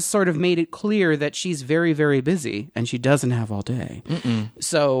also has sort of made it clear that she's very, very busy and she doesn't have all day.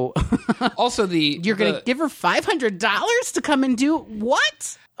 So also you're going to give her $500 to come and do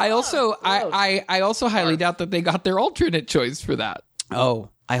what? I also highly doubt that they got their alternate choice for that. Oh,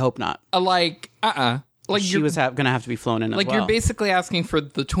 I hope not. Like she was going to have to be flown in as well. Like, you're basically asking for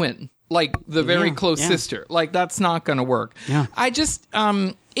the twin. like the very close sister. Like, that's not going to work. Yeah. I just,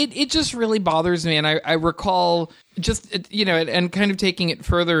 it just really bothers me. And I recall just, you know, and kind of taking it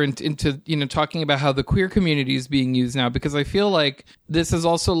further into, you know, talking about how the queer community is being used now, because I feel like this has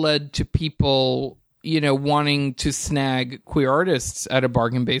also led to people, you know, wanting to snag queer artists at a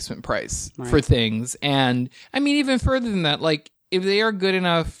bargain basement price for things. And I mean, even further than that, like, if they are good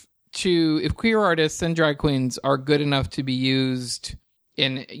enough if queer artists and drag queens are good enough to be used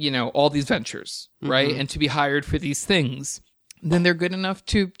in, you know, all these ventures, right? And to be hired for these things, then they're good enough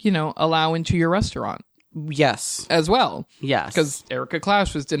to, you know, allow into your restaurant. Yes. As well. Yes. Because Erica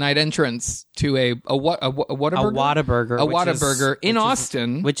Clash was denied entrance to a Whataburger? A Whataburger in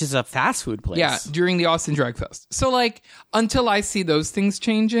Austin. Which is a fast food place. Yeah, during the Austin Drag Fest. So, like, until I see those things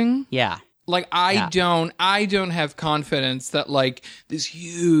changing... Yeah. Like, I don't have confidence that, like, this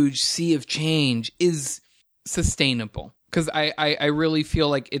huge sea of change is sustainable. Because I really feel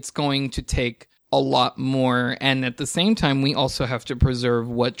like it's going to take a lot more. And at the same time, we also have to preserve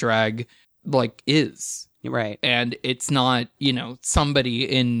what drag, like, is. Right. And it's not, you know, somebody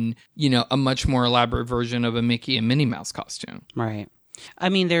in, you know, a much more elaborate version of a Mickey and Minnie Mouse costume. Right. I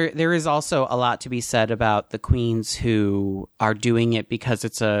mean, there is also a lot to be said about the queens who are doing it because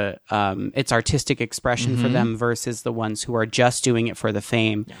it's artistic expression for them versus the ones who are just doing it for the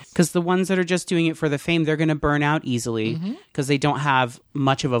fame. Because the ones that are just doing it for the fame, they're going to burn out easily because they don't have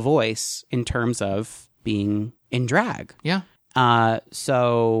much of a voice in terms of being in drag. Yeah.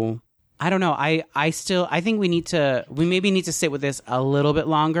 So I don't know. I think we maybe need to sit with this a little bit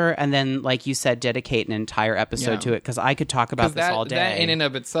longer and then, like you said, dedicate an entire episode to it, because I could talk about this all day. That in and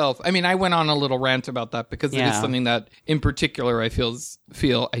of itself. I mean, I went on a little rant about that because it is something that in particular I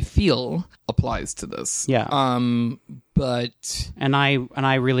feel applies to this. Yeah. But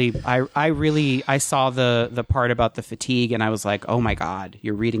I really saw the part about the fatigue and I was like, oh my God,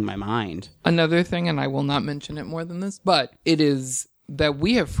 you're reading my mind. Another thing, and I will not mention it more than this, but it is that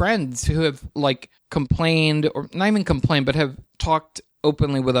we have friends who have, like, complained, or not even complained, but have talked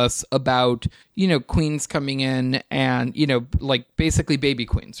openly with us about, you know, queens coming in and, you know, like, basically baby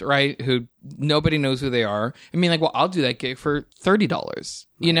queens, right? Who nobody knows who they are. I mean, like, well, I'll do that gig for $30,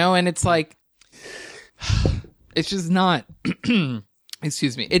 you know? And it's like, it's just not...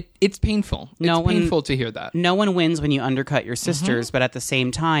 Excuse me. It's painful. It's painful to hear that. No one wins when you undercut your sisters, but at the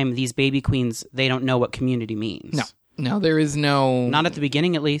same time, these baby queens, they don't know what community means. No, there is no... Not at the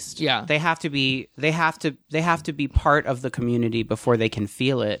beginning, at least. Yeah. They have to be part of the community before they can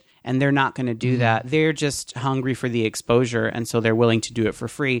feel it, and they're not going to do that. They're just hungry for the exposure, and so they're willing to do it for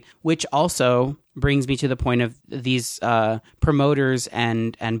free, which also brings me to the point of these promoters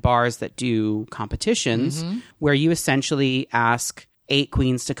and bars that do competitions, where you essentially ask 8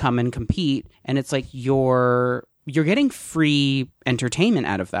 queens to come and compete, and it's like you're getting free entertainment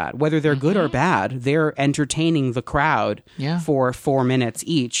out of that. Whether they're good or bad, they're entertaining the crowd for 4 minutes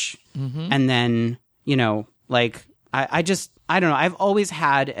each. And then, you know, like, I don't know. I've always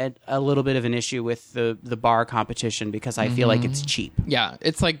had a little bit of an issue with the bar competition because I feel like it's cheap. Yeah.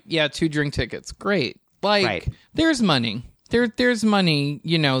 It's like, 2 drink tickets. Great. Like, there's money. There's money,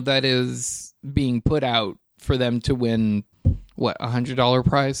 you know, that is being put out for them to win... What, $100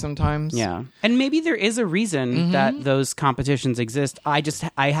 prize sometimes? Yeah. And maybe there is a reason that those competitions exist. I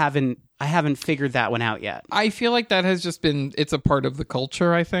haven't figured that one out yet. I feel like that has just been, it's a part of the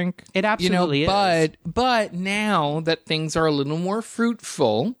culture, I think. It absolutely is. But now that things are a little more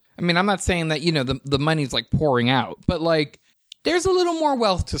fruitful, I mean, I'm not saying that, you know, the money's like pouring out, but like there's a little more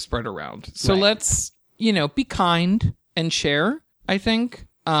wealth to spread around. So let's, you know, be kind and share, I think.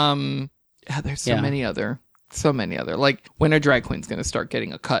 There's so many other, like, when are drag queens going to start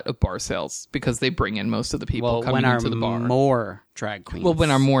getting a cut of bar sales because they bring in most of the people coming into the bar? More drag queens. Well, when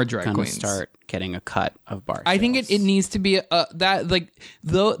are more drag queens start getting a cut of bar sales? I think it needs to be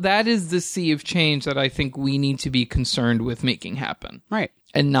that is the sea of change that I think we need to be concerned with making happen. Right.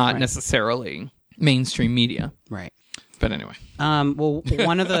 And not necessarily mainstream media. Right. But anyway. Well,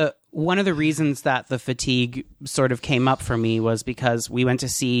 one of the reasons that the fatigue sort of came up for me was because we went to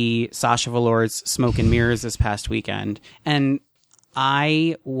see Sasha Velour's Smoke and Mirrors this past weekend, and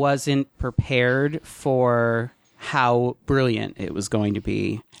I wasn't prepared for how brilliant it was going to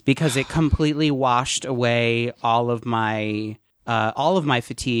be because it completely washed away all of my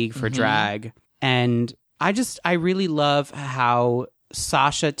fatigue for drag, and I really love how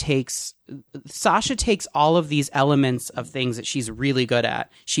Sasha takes all of these elements of things that she's really good at.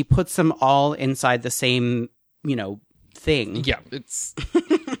 She puts them all inside the same, you know, thing. Yeah, it's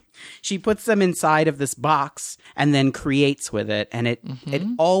she puts them inside of this box and then creates with it, and it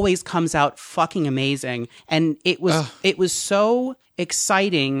always comes out fucking amazing. And it was so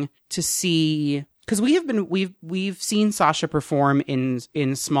exciting to see, because we've seen Sasha perform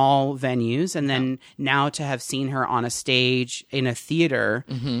in small venues, and then now to have seen her on a stage in a theater,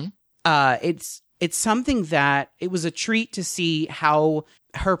 it's something that it was a treat to see how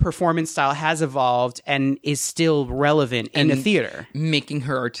her performance style has evolved and is still relevant in a theater, making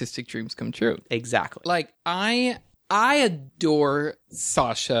her artistic dreams come true. Exactly. Like I adore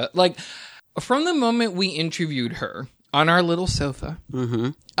Sasha. Like from the moment we interviewed her on our little sofa,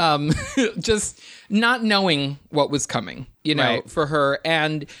 just not knowing what was coming, for her,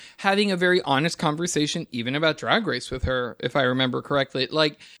 and having a very honest conversation, even about Drag Race with her, if I remember correctly.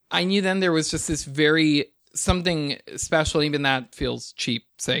 Like, I knew then there was just this something special, even that feels cheap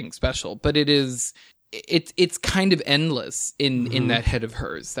saying special, but it's kind of endless in that head of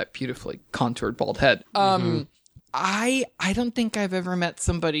hers, that beautifully contoured bald head. I don't think I've ever met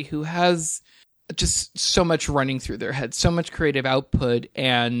somebody who has just so much running through their head, so much creative output,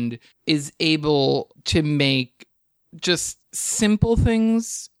 and is able to make just simple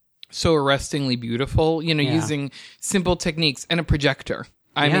things so arrestingly beautiful, using simple techniques and a projector.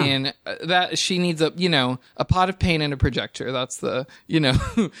 I mean, that she needs a pot of paint and a projector. That's the,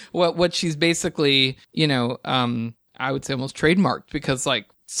 what she's basically, I would say almost trademarked, because like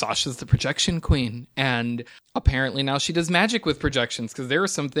Sasha's the projection queen. And apparently now she does magic with projections, because there are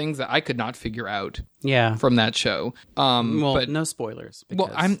some things that I could not figure out from that show. But no spoilers.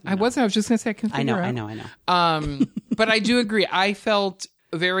 Because, I was just going to say I can figure out. I know. But I do agree. I felt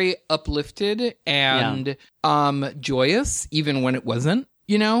very uplifted and joyous, even when it wasn't.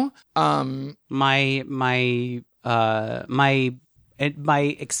 My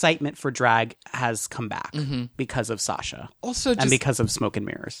excitement for drag has come back because of Sasha. Also, and because of Smoke and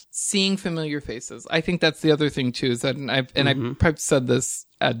Mirrors. Seeing familiar faces. I think that's the other thing too, is that, I've said this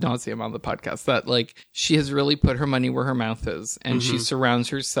ad nauseum on the podcast, that like she has really put her money where her mouth is, and she surrounds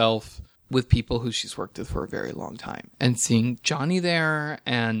herself with people who she's worked with for a very long time, and seeing Johnny there,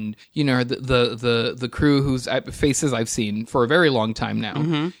 and the crew whose faces I've seen for a very long time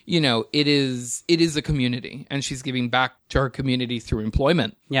now. It is a community, and she's giving back to her community through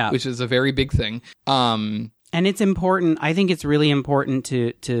employment, which is a very big thing. And it's important. I think it's really important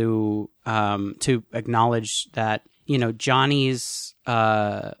to acknowledge that Johnny's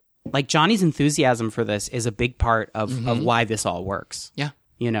enthusiasm for this is a big part of why this all works. Yeah.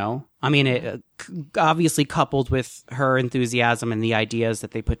 I mean, it obviously coupled with her enthusiasm and the ideas that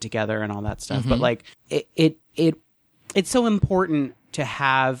they put together and all that stuff. But like, it's so important to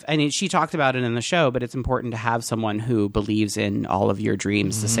have, and she talked about it in the show, but it's important to have someone who believes in all of your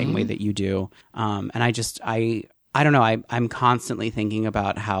dreams the same way that you do. And I don't know. I'm constantly thinking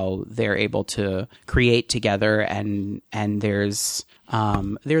about how they're able to create together, and there's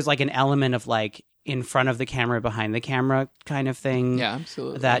like an element of like in front of the camera, behind the camera kind of thing. Yeah,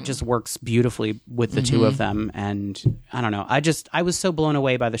 absolutely. That just works beautifully with the two of them. And I don't know. I was so blown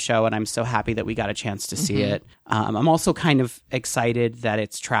away by the show, and I'm so happy that we got a chance to see it. I'm also kind of excited that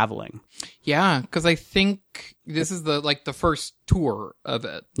it's traveling. Yeah, because I think this is the first tour of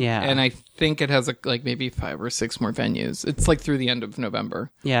it. Yeah. And I think it has maybe 5 or 6 more venues. It's like through the end of November.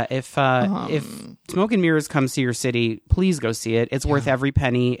 Yeah, if Smoke and Mirrors comes to your city, please go see it. It's worth every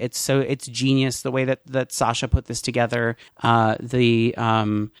penny. It's genius the way that Sasha put this together. It's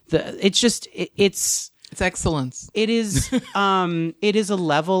excellence. It is a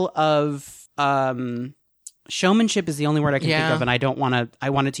level of showmanship is the only word I can think of, and I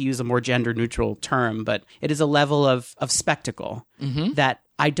wanted to use a more gender neutral term, but it is a level of spectacle that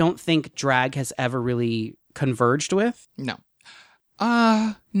I don't think drag has ever really converged with. No.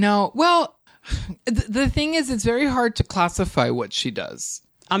 No. Well, the thing is, it's very hard to classify what she does.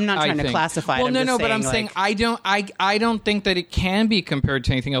 I'm not trying to classify it. Well, but I'm saying I don't think that it can be compared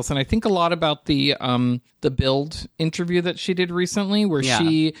to anything else. And I think a lot about the Build interview that she did recently, where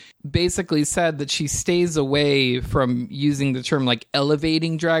she basically said that she stays away from using the term like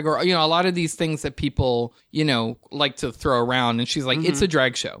elevating drag, or a lot of these things that people like to throw around. And she's like, it's a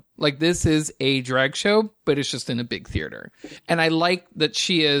drag show. Like, this is a drag show, but it's just in a big theater. And I like that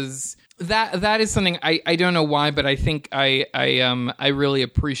she is. That is something I don't know why, but I think I really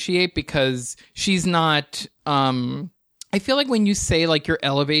appreciate, because she's not. I feel like when you say like you're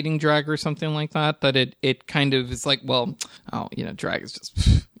elevating drag or something like that it kind of is like, well, drag is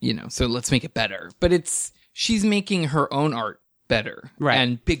just so let's make it better. But she's making her own art better, right,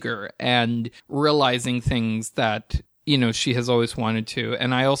 and bigger, and realizing things that she has always wanted to.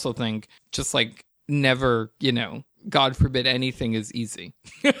 And I also think just like never God forbid anything is easy.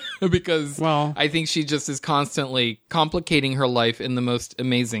 Because I think she just is constantly complicating her life in the most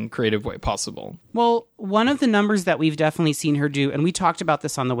amazing creative way possible. Well, one of the numbers that we've definitely seen her do, and we talked about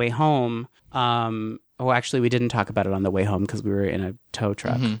this on the way home. Actually, we didn't talk about it on the way home because we were in a tow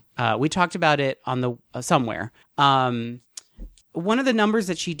truck. We talked about it on the somewhere. One of the numbers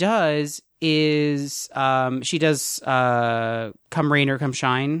that she does is she does Come Rain or Come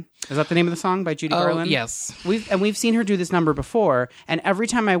Shine. Is that the name of the song by Judy Garland? Yes. We've seen her do this number before, and every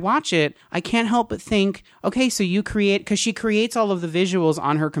time I watch it, I can't help but think, okay, so you create, because she creates all of the visuals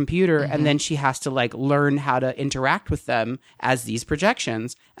on her computer, and then she has to like learn how to interact with them as these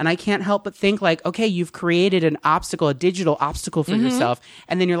projections. And I can't help but think like, okay, you've created an obstacle, a digital obstacle for yourself,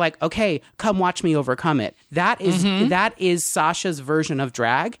 and then you're like, okay, come watch me overcome it. That is Sasha's version of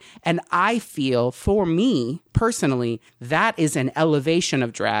drag, and I feel, for me personally, that is an elevation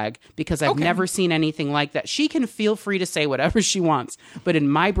of drag, because I've never seen anything like that. She can feel free to say whatever she wants, but in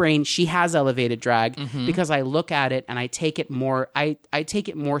my brain, she has elevated drag because I look at it and I take it more. I take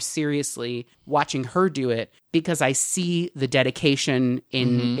it more seriously watching her do it, because I see the dedication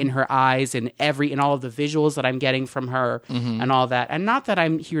in her eyes and in all of the visuals that I'm getting from her and all that. And not that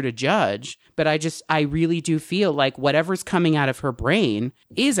I'm here to judge, but I really do feel like whatever's coming out of her brain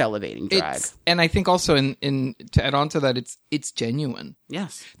is elevating drag. And I think also in to add on to that, it's genuine.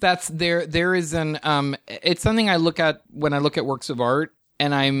 Yes. That's there is an it's something I look at when I look at works of art,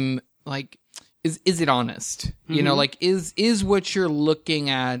 and I'm like, is it honest? You know, like is what you're looking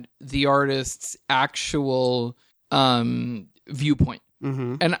at the artist's actual viewpoint?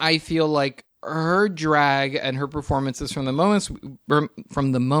 And I feel like her drag and her performances from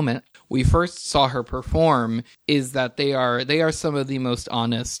the moment we first saw her perform is that they are some of the most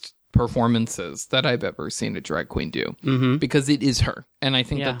honest performances that I've ever seen a drag queen do, because it is her. And I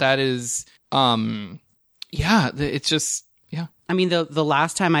think that is it's just I mean, the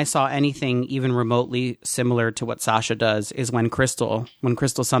last time I saw anything even remotely similar to what Sasha does is when Crystal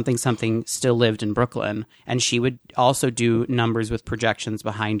something still lived in Brooklyn, and she would also do numbers with projections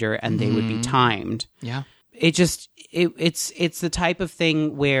behind her, and they would be timed. Yeah. It's the type of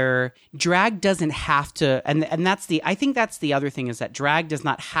thing where drag doesn't have to, and I think that's the other thing, is that drag does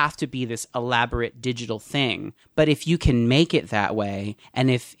not have to be this elaborate digital thing. But if you can make it that way, and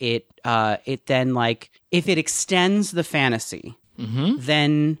if it extends the fantasy,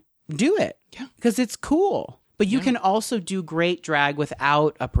 then do it. Yeah. Because it's cool. But you can also do great drag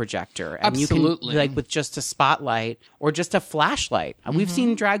without a projector. And Absolutely. You can, like, with just a spotlight or just a flashlight. We've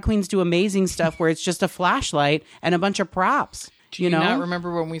seen drag queens do amazing stuff where it's just a flashlight and a bunch of props. Do you not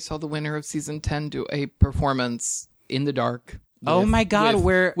remember when we saw the winner of season 10 do a performance in the dark? Oh my God!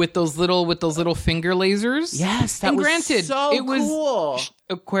 With those little finger lasers? Yes, that was so cool.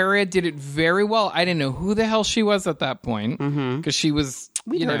 Aquaria did it very well. I didn't know who the hell she was at that point, because she was.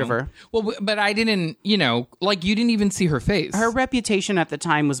 We'd heard of her. Well, but I didn't. You didn't even see her face. Her reputation at the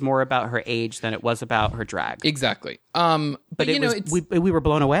time was more about her age than it was about her drag. Exactly. But we were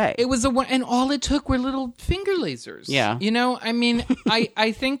blown away. It was and all it took were little finger lasers. Yeah. I mean,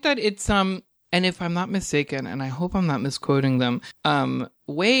 I think that it's and if I'm not mistaken, and I hope I'm not misquoting them,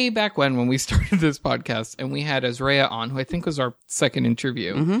 way back when we started this podcast and we had Azrea on, who I think was our second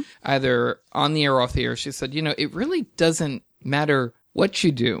interview, either on the air or off the air, she said, it really doesn't matter what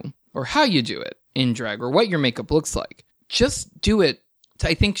you do or how you do it in drag or what your makeup looks like. Just do it.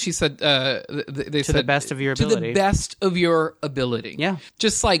 I think she said, they said, to the best of your ability. To the best of your ability. Yeah.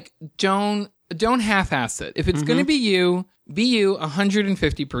 Just like, don't half-ass it. If it's going to be you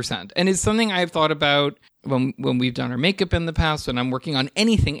 150%. And it's something I've thought about when we've done our makeup in the past, when I'm working on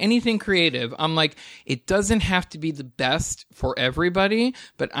anything creative. I'm like, it doesn't have to be the best for everybody,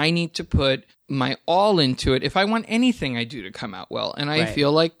 but I need to put my all into it if I want anything I do to come out well. And I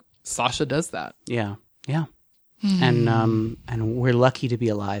feel like Sasha does that. Yeah. Yeah. And we're lucky to be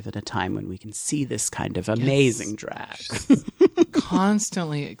alive at a time when we can see this kind of amazing drag.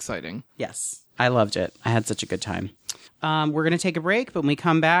 Constantly exciting. Yes. I loved it. I had such a good time. We're going to take a break, but when we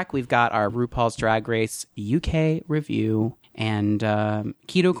come back, we've got our RuPaul's Drag Race UK review and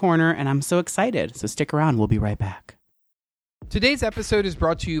Keto Corner, and I'm so excited. So stick around. We'll be right back. Today's episode is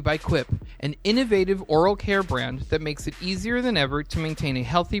brought to you by Quip, an innovative oral care brand that makes it easier than ever to maintain a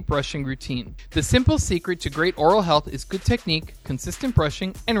healthy brushing routine. The simple secret to great oral health is good technique, consistent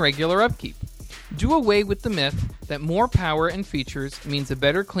brushing, and regular upkeep. Do away with the myth that more power and features means a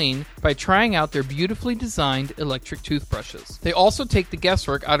better clean by trying out their beautifully designed electric toothbrushes. They also take the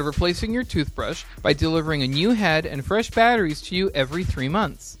guesswork out of replacing your toothbrush by delivering a new head and fresh batteries to you every 3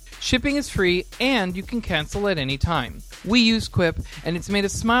 months. Shipping is free, and you can cancel at any time. We use Quip, and it's made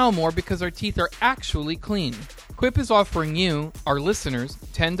us smile more because our teeth are actually clean. Quip is offering you, our listeners,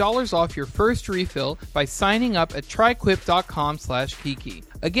 $10 off your first refill by signing up at tryquip.com/Kiki.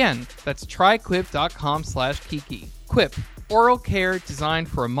 Again, that's tryquip.com/Kiki. Quip, oral care designed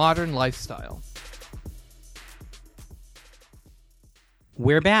for a modern lifestyle.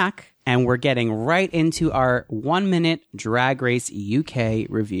 We're back, and we're getting right into our 1-minute Drag Race UK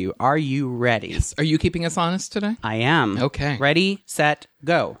review. Are you ready? Yes. Are you keeping us honest today? I am. Okay. Ready, set,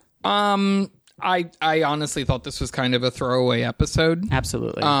 go. I honestly thought this was kind of a throwaway episode.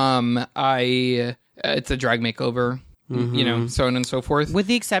 Absolutely. It's a drag makeover, you know, so on and so forth. With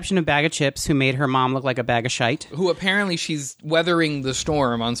the exception of Bag of Chips, who made her mom look like a bag of shite. Who apparently she's weathering the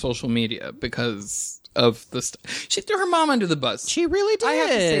storm on social media because of the she threw her mom under the bus. She really did. I have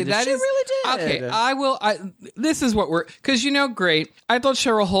to say that she really did. Okay, this is what we're, because great. I thought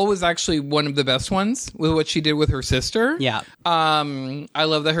Cheryl Hole was actually one of the best ones with what she did with her sister. Yeah. I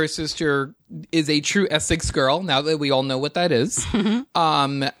love that her sister is a true Essex girl. Now that we all know what that is.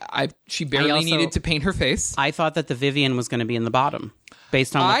 She barely needed to paint her face. I thought that the Vivian was going to be in the bottom,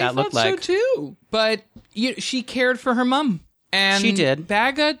 based on what that looked like. I thought so too, but she cared for her mom, and she did.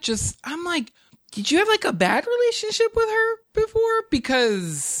 Baga I'm like, did you have like a bad relationship with her before?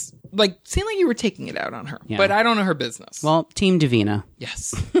 Because seemed like you were taking it out on her, but I don't know her business. Well, Team Divina.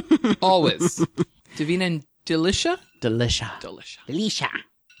 Yes, always. Divina and Delicia.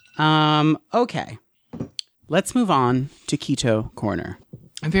 Okay. Let's move on to Keto Corner.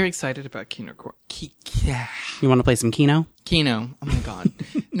 I'm very excited about Kino Corner. You want to play some Kino? Kino. Oh my God.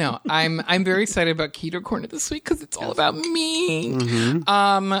 No, I'm very excited about Keto Corner this week because it's all about me.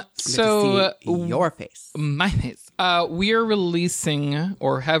 Mm-hmm. So your face. My face. We are releasing,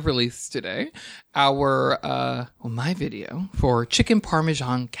 or have released today, my video for chicken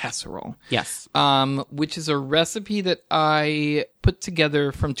parmesan casserole. Yes. Which is a recipe that I put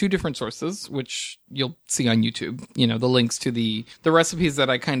together from 2 different sources, which you'll see on YouTube. You know, the links to the recipes that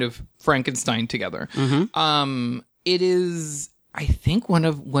I kind of Frankenstein together. Mm-hmm. It is, I think, one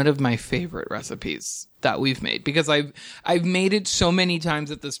of my favorite recipes that we've made, because I've made it so many times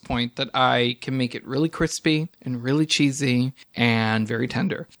at this point that I can make it really crispy and really cheesy and very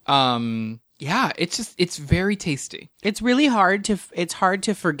tender. Yeah, it's very tasty. It's really hard to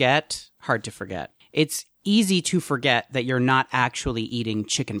forget. It's easy to forget that you're not actually eating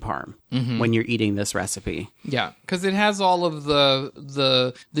chicken parm when you're eating this recipe. Yeah, because it has all of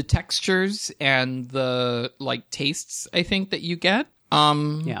the textures and the tastes, I think, that you get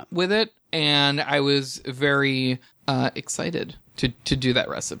with it. And I was very excited to do that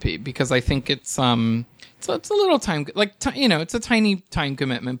recipe, because I think it's a little time, it's a tiny time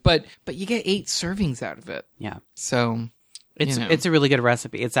commitment, but you get 8 servings out of it. Yeah. So it's a really good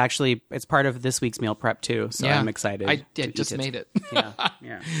recipe. It's part of this week's meal prep too. So I'm excited. I just made it. Yeah.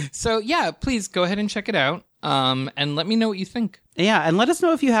 So please go ahead and check it out. And let me know what you think. Yeah, and let us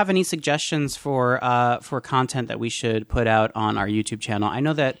know if you have any suggestions for content that we should put out on our YouTube channel. I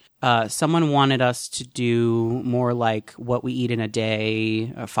know that someone wanted us to do more like what we eat in a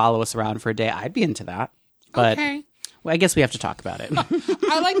day, follow us around for a day. I'd be into that. But okay. Well, I guess we have to talk about it.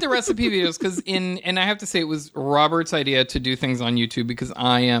 I like the recipe videos because and I have to say it was Robert's idea to do things on YouTube, because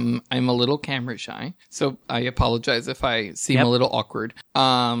I'm a little camera shy. So I apologize if I seem a little awkward.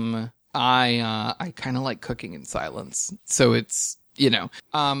 I kind of like cooking in silence. So it's,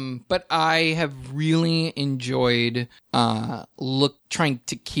 but I have really enjoyed trying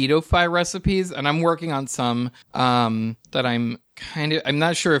to keto-fy recipes, and I'm working on some that I'm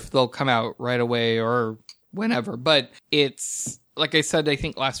not sure if they'll come out right away or whenever, but it's, like I said, I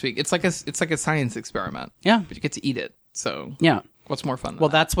think last week, it's like a science experiment. Yeah. But you get to eat it. So yeah. What's more fun than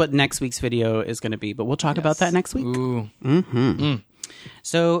that? That's what next week's video is going to be, but we'll talk about that next week. Ooh. Mm-hmm.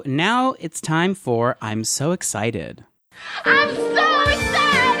 So now it's time for I'm So Excited. I'm so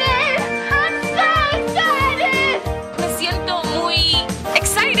excited! I'm so excited! Me siento muy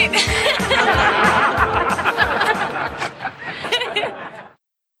excited!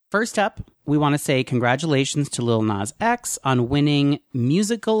 First up, we want to say congratulations to Lil Nas X on winning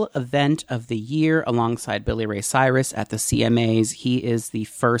Musical Event of the Year alongside Billy Ray Cyrus at the CMAs. He is the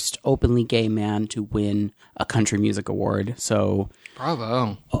first openly gay man to win a country music award. So,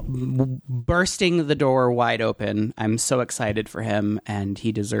 bravo. Bursting the door wide open. I'm so excited for him, and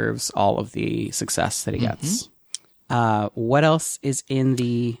he deserves all of the success that he gets. What else is in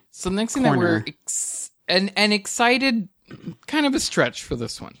the So the next thing corner? that we're excited, kind of a stretch for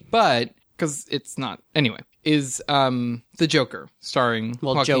this one, but because it's not anyway, is the Joker starring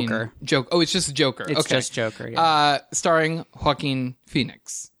Joaquin. It's just Joker. It's okay. just Joker. Yeah. Starring Joaquin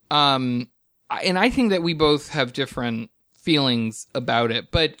Phoenix. And I think that we both have different feelings about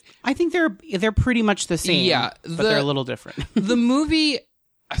it, but I think they're pretty much the same. Yeah, but they're a little different. The movie,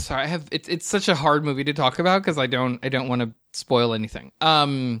 sorry, it's such a hard movie to talk about because I don't want to spoil anything.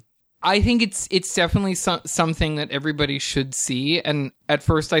 I think it's definitely something that everybody should see. And at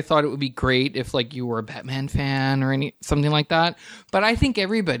first I thought it would be great if like you were a Batman fan or something like that. But I think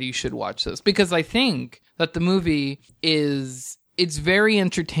everybody should watch this because I think that the movie it's very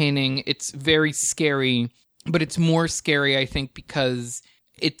entertaining. It's very scary, but it's more scary, I think, because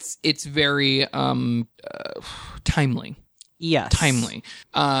it's very timely. Yes. Timely.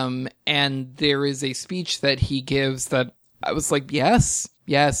 And there is a speech that he gives that I was like, yes,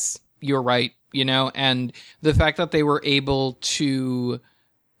 you're right, you know, and the fact that they were able to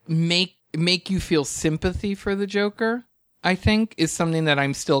make you feel sympathy for the Joker, I think, is something that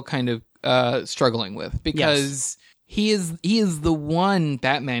I'm still kind of struggling with because he is the one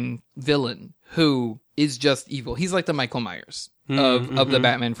Batman villain who is just evil. He's like the Michael Myers of the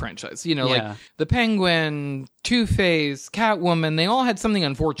Batman franchise. You know, like the Penguin, Two-Face, Catwoman, they all had something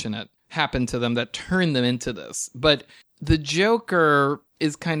unfortunate happen to them that turned them into this. But the Joker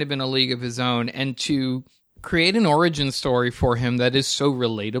is kind of in a league of his own, and to create an origin story for him that is so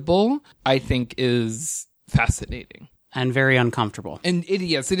relatable, I think is fascinating. And very uncomfortable. And it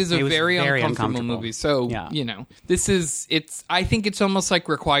is a very uncomfortable movie. So, you know, I think it's almost like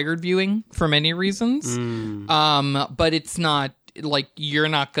required viewing for many reasons. But it's not like, you're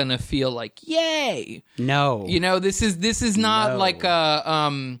not going to feel like, yay. No. You know, this is not like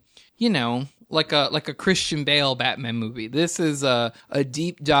a, you know, like a Christian Bale Batman movie. This is a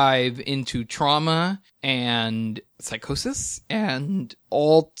deep dive into trauma and psychosis and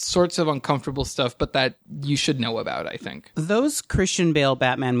all sorts of uncomfortable stuff, but that you should know about, I think. Those Christian Bale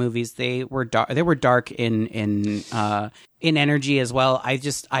Batman movies, they were dark in energy as well. I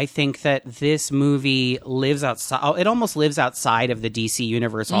think that this movie lives outside. It almost lives outside of the DC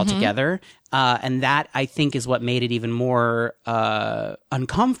universe altogether. And that, I think, is what made it even more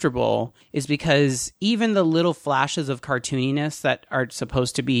uncomfortable, is because even the little flashes of cartooniness that are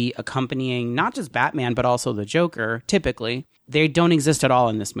supposed to be accompanying not just Batman, but also the Joker, typically, they don't exist at all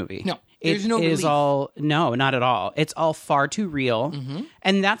in this movie. No. There's no relief. No, not at all. It's all far too real.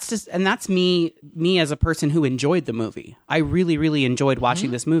 And that's me as a person who enjoyed the movie. I really, really enjoyed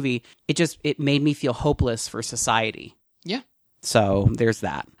watching this movie. It made me feel hopeless for society. Yeah. So there's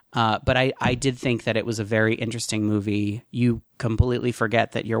that. But I did think that it was a very interesting movie. You completely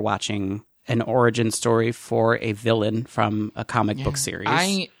forget that you're watching an origin story for a villain from a comic book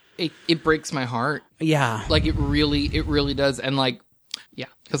series. It breaks my heart. Yeah. Like it really does. And like, yeah,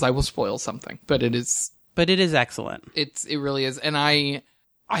 because I will spoil something, but it is excellent. It really is. And I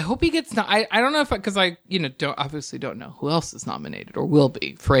hope he gets, I don't know if, because I, you know, obviously don't know who else is nominated or will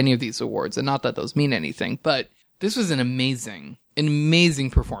be for any of these awards. And not that those mean anything, but this was an amazing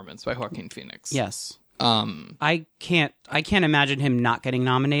performance by Joaquin Phoenix. Yes. I can't imagine him not getting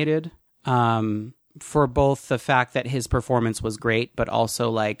nominated. For both the fact that his performance was great, but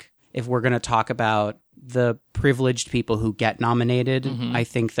also like, if we're going to talk about the privileged people who get nominated, I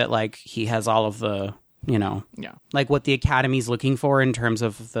think that like he has all of the, you know, like what the Academy's looking for in terms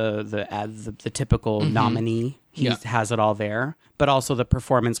of the typical nominee. He has it all there, but also the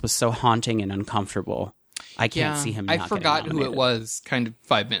performance was so haunting and uncomfortable. I can't see him. I forgot who it was kind of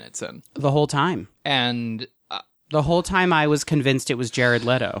 5 minutes in. The whole time. And the whole time I was convinced it was Jared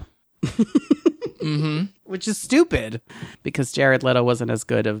Leto. Which is stupid because Jared Leto wasn't as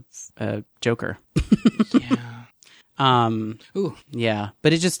good of a Joker. Ooh. Yeah.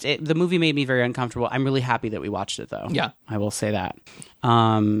 But the movie made me very uncomfortable. I'm really happy that we watched it though. Yeah. I will say that.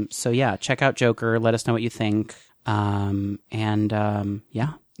 So yeah, check out Joker. Let us know what you think. Yeah.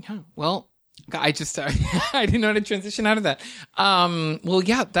 Well, I didn't know how to transition out of that. Well,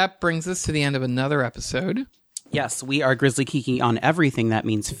 yeah, that brings us to the end of another episode. Yes, we are Grizzly Kiki on everything. That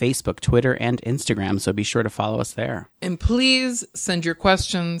means Facebook, Twitter, and Instagram, so be sure to follow us there. And please send your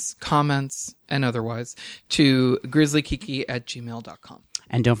questions, comments, and otherwise to grizzlykiki@gmail.com.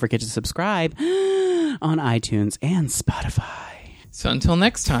 And don't forget to subscribe on iTunes and Spotify. So until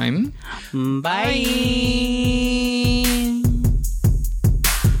next time, bye.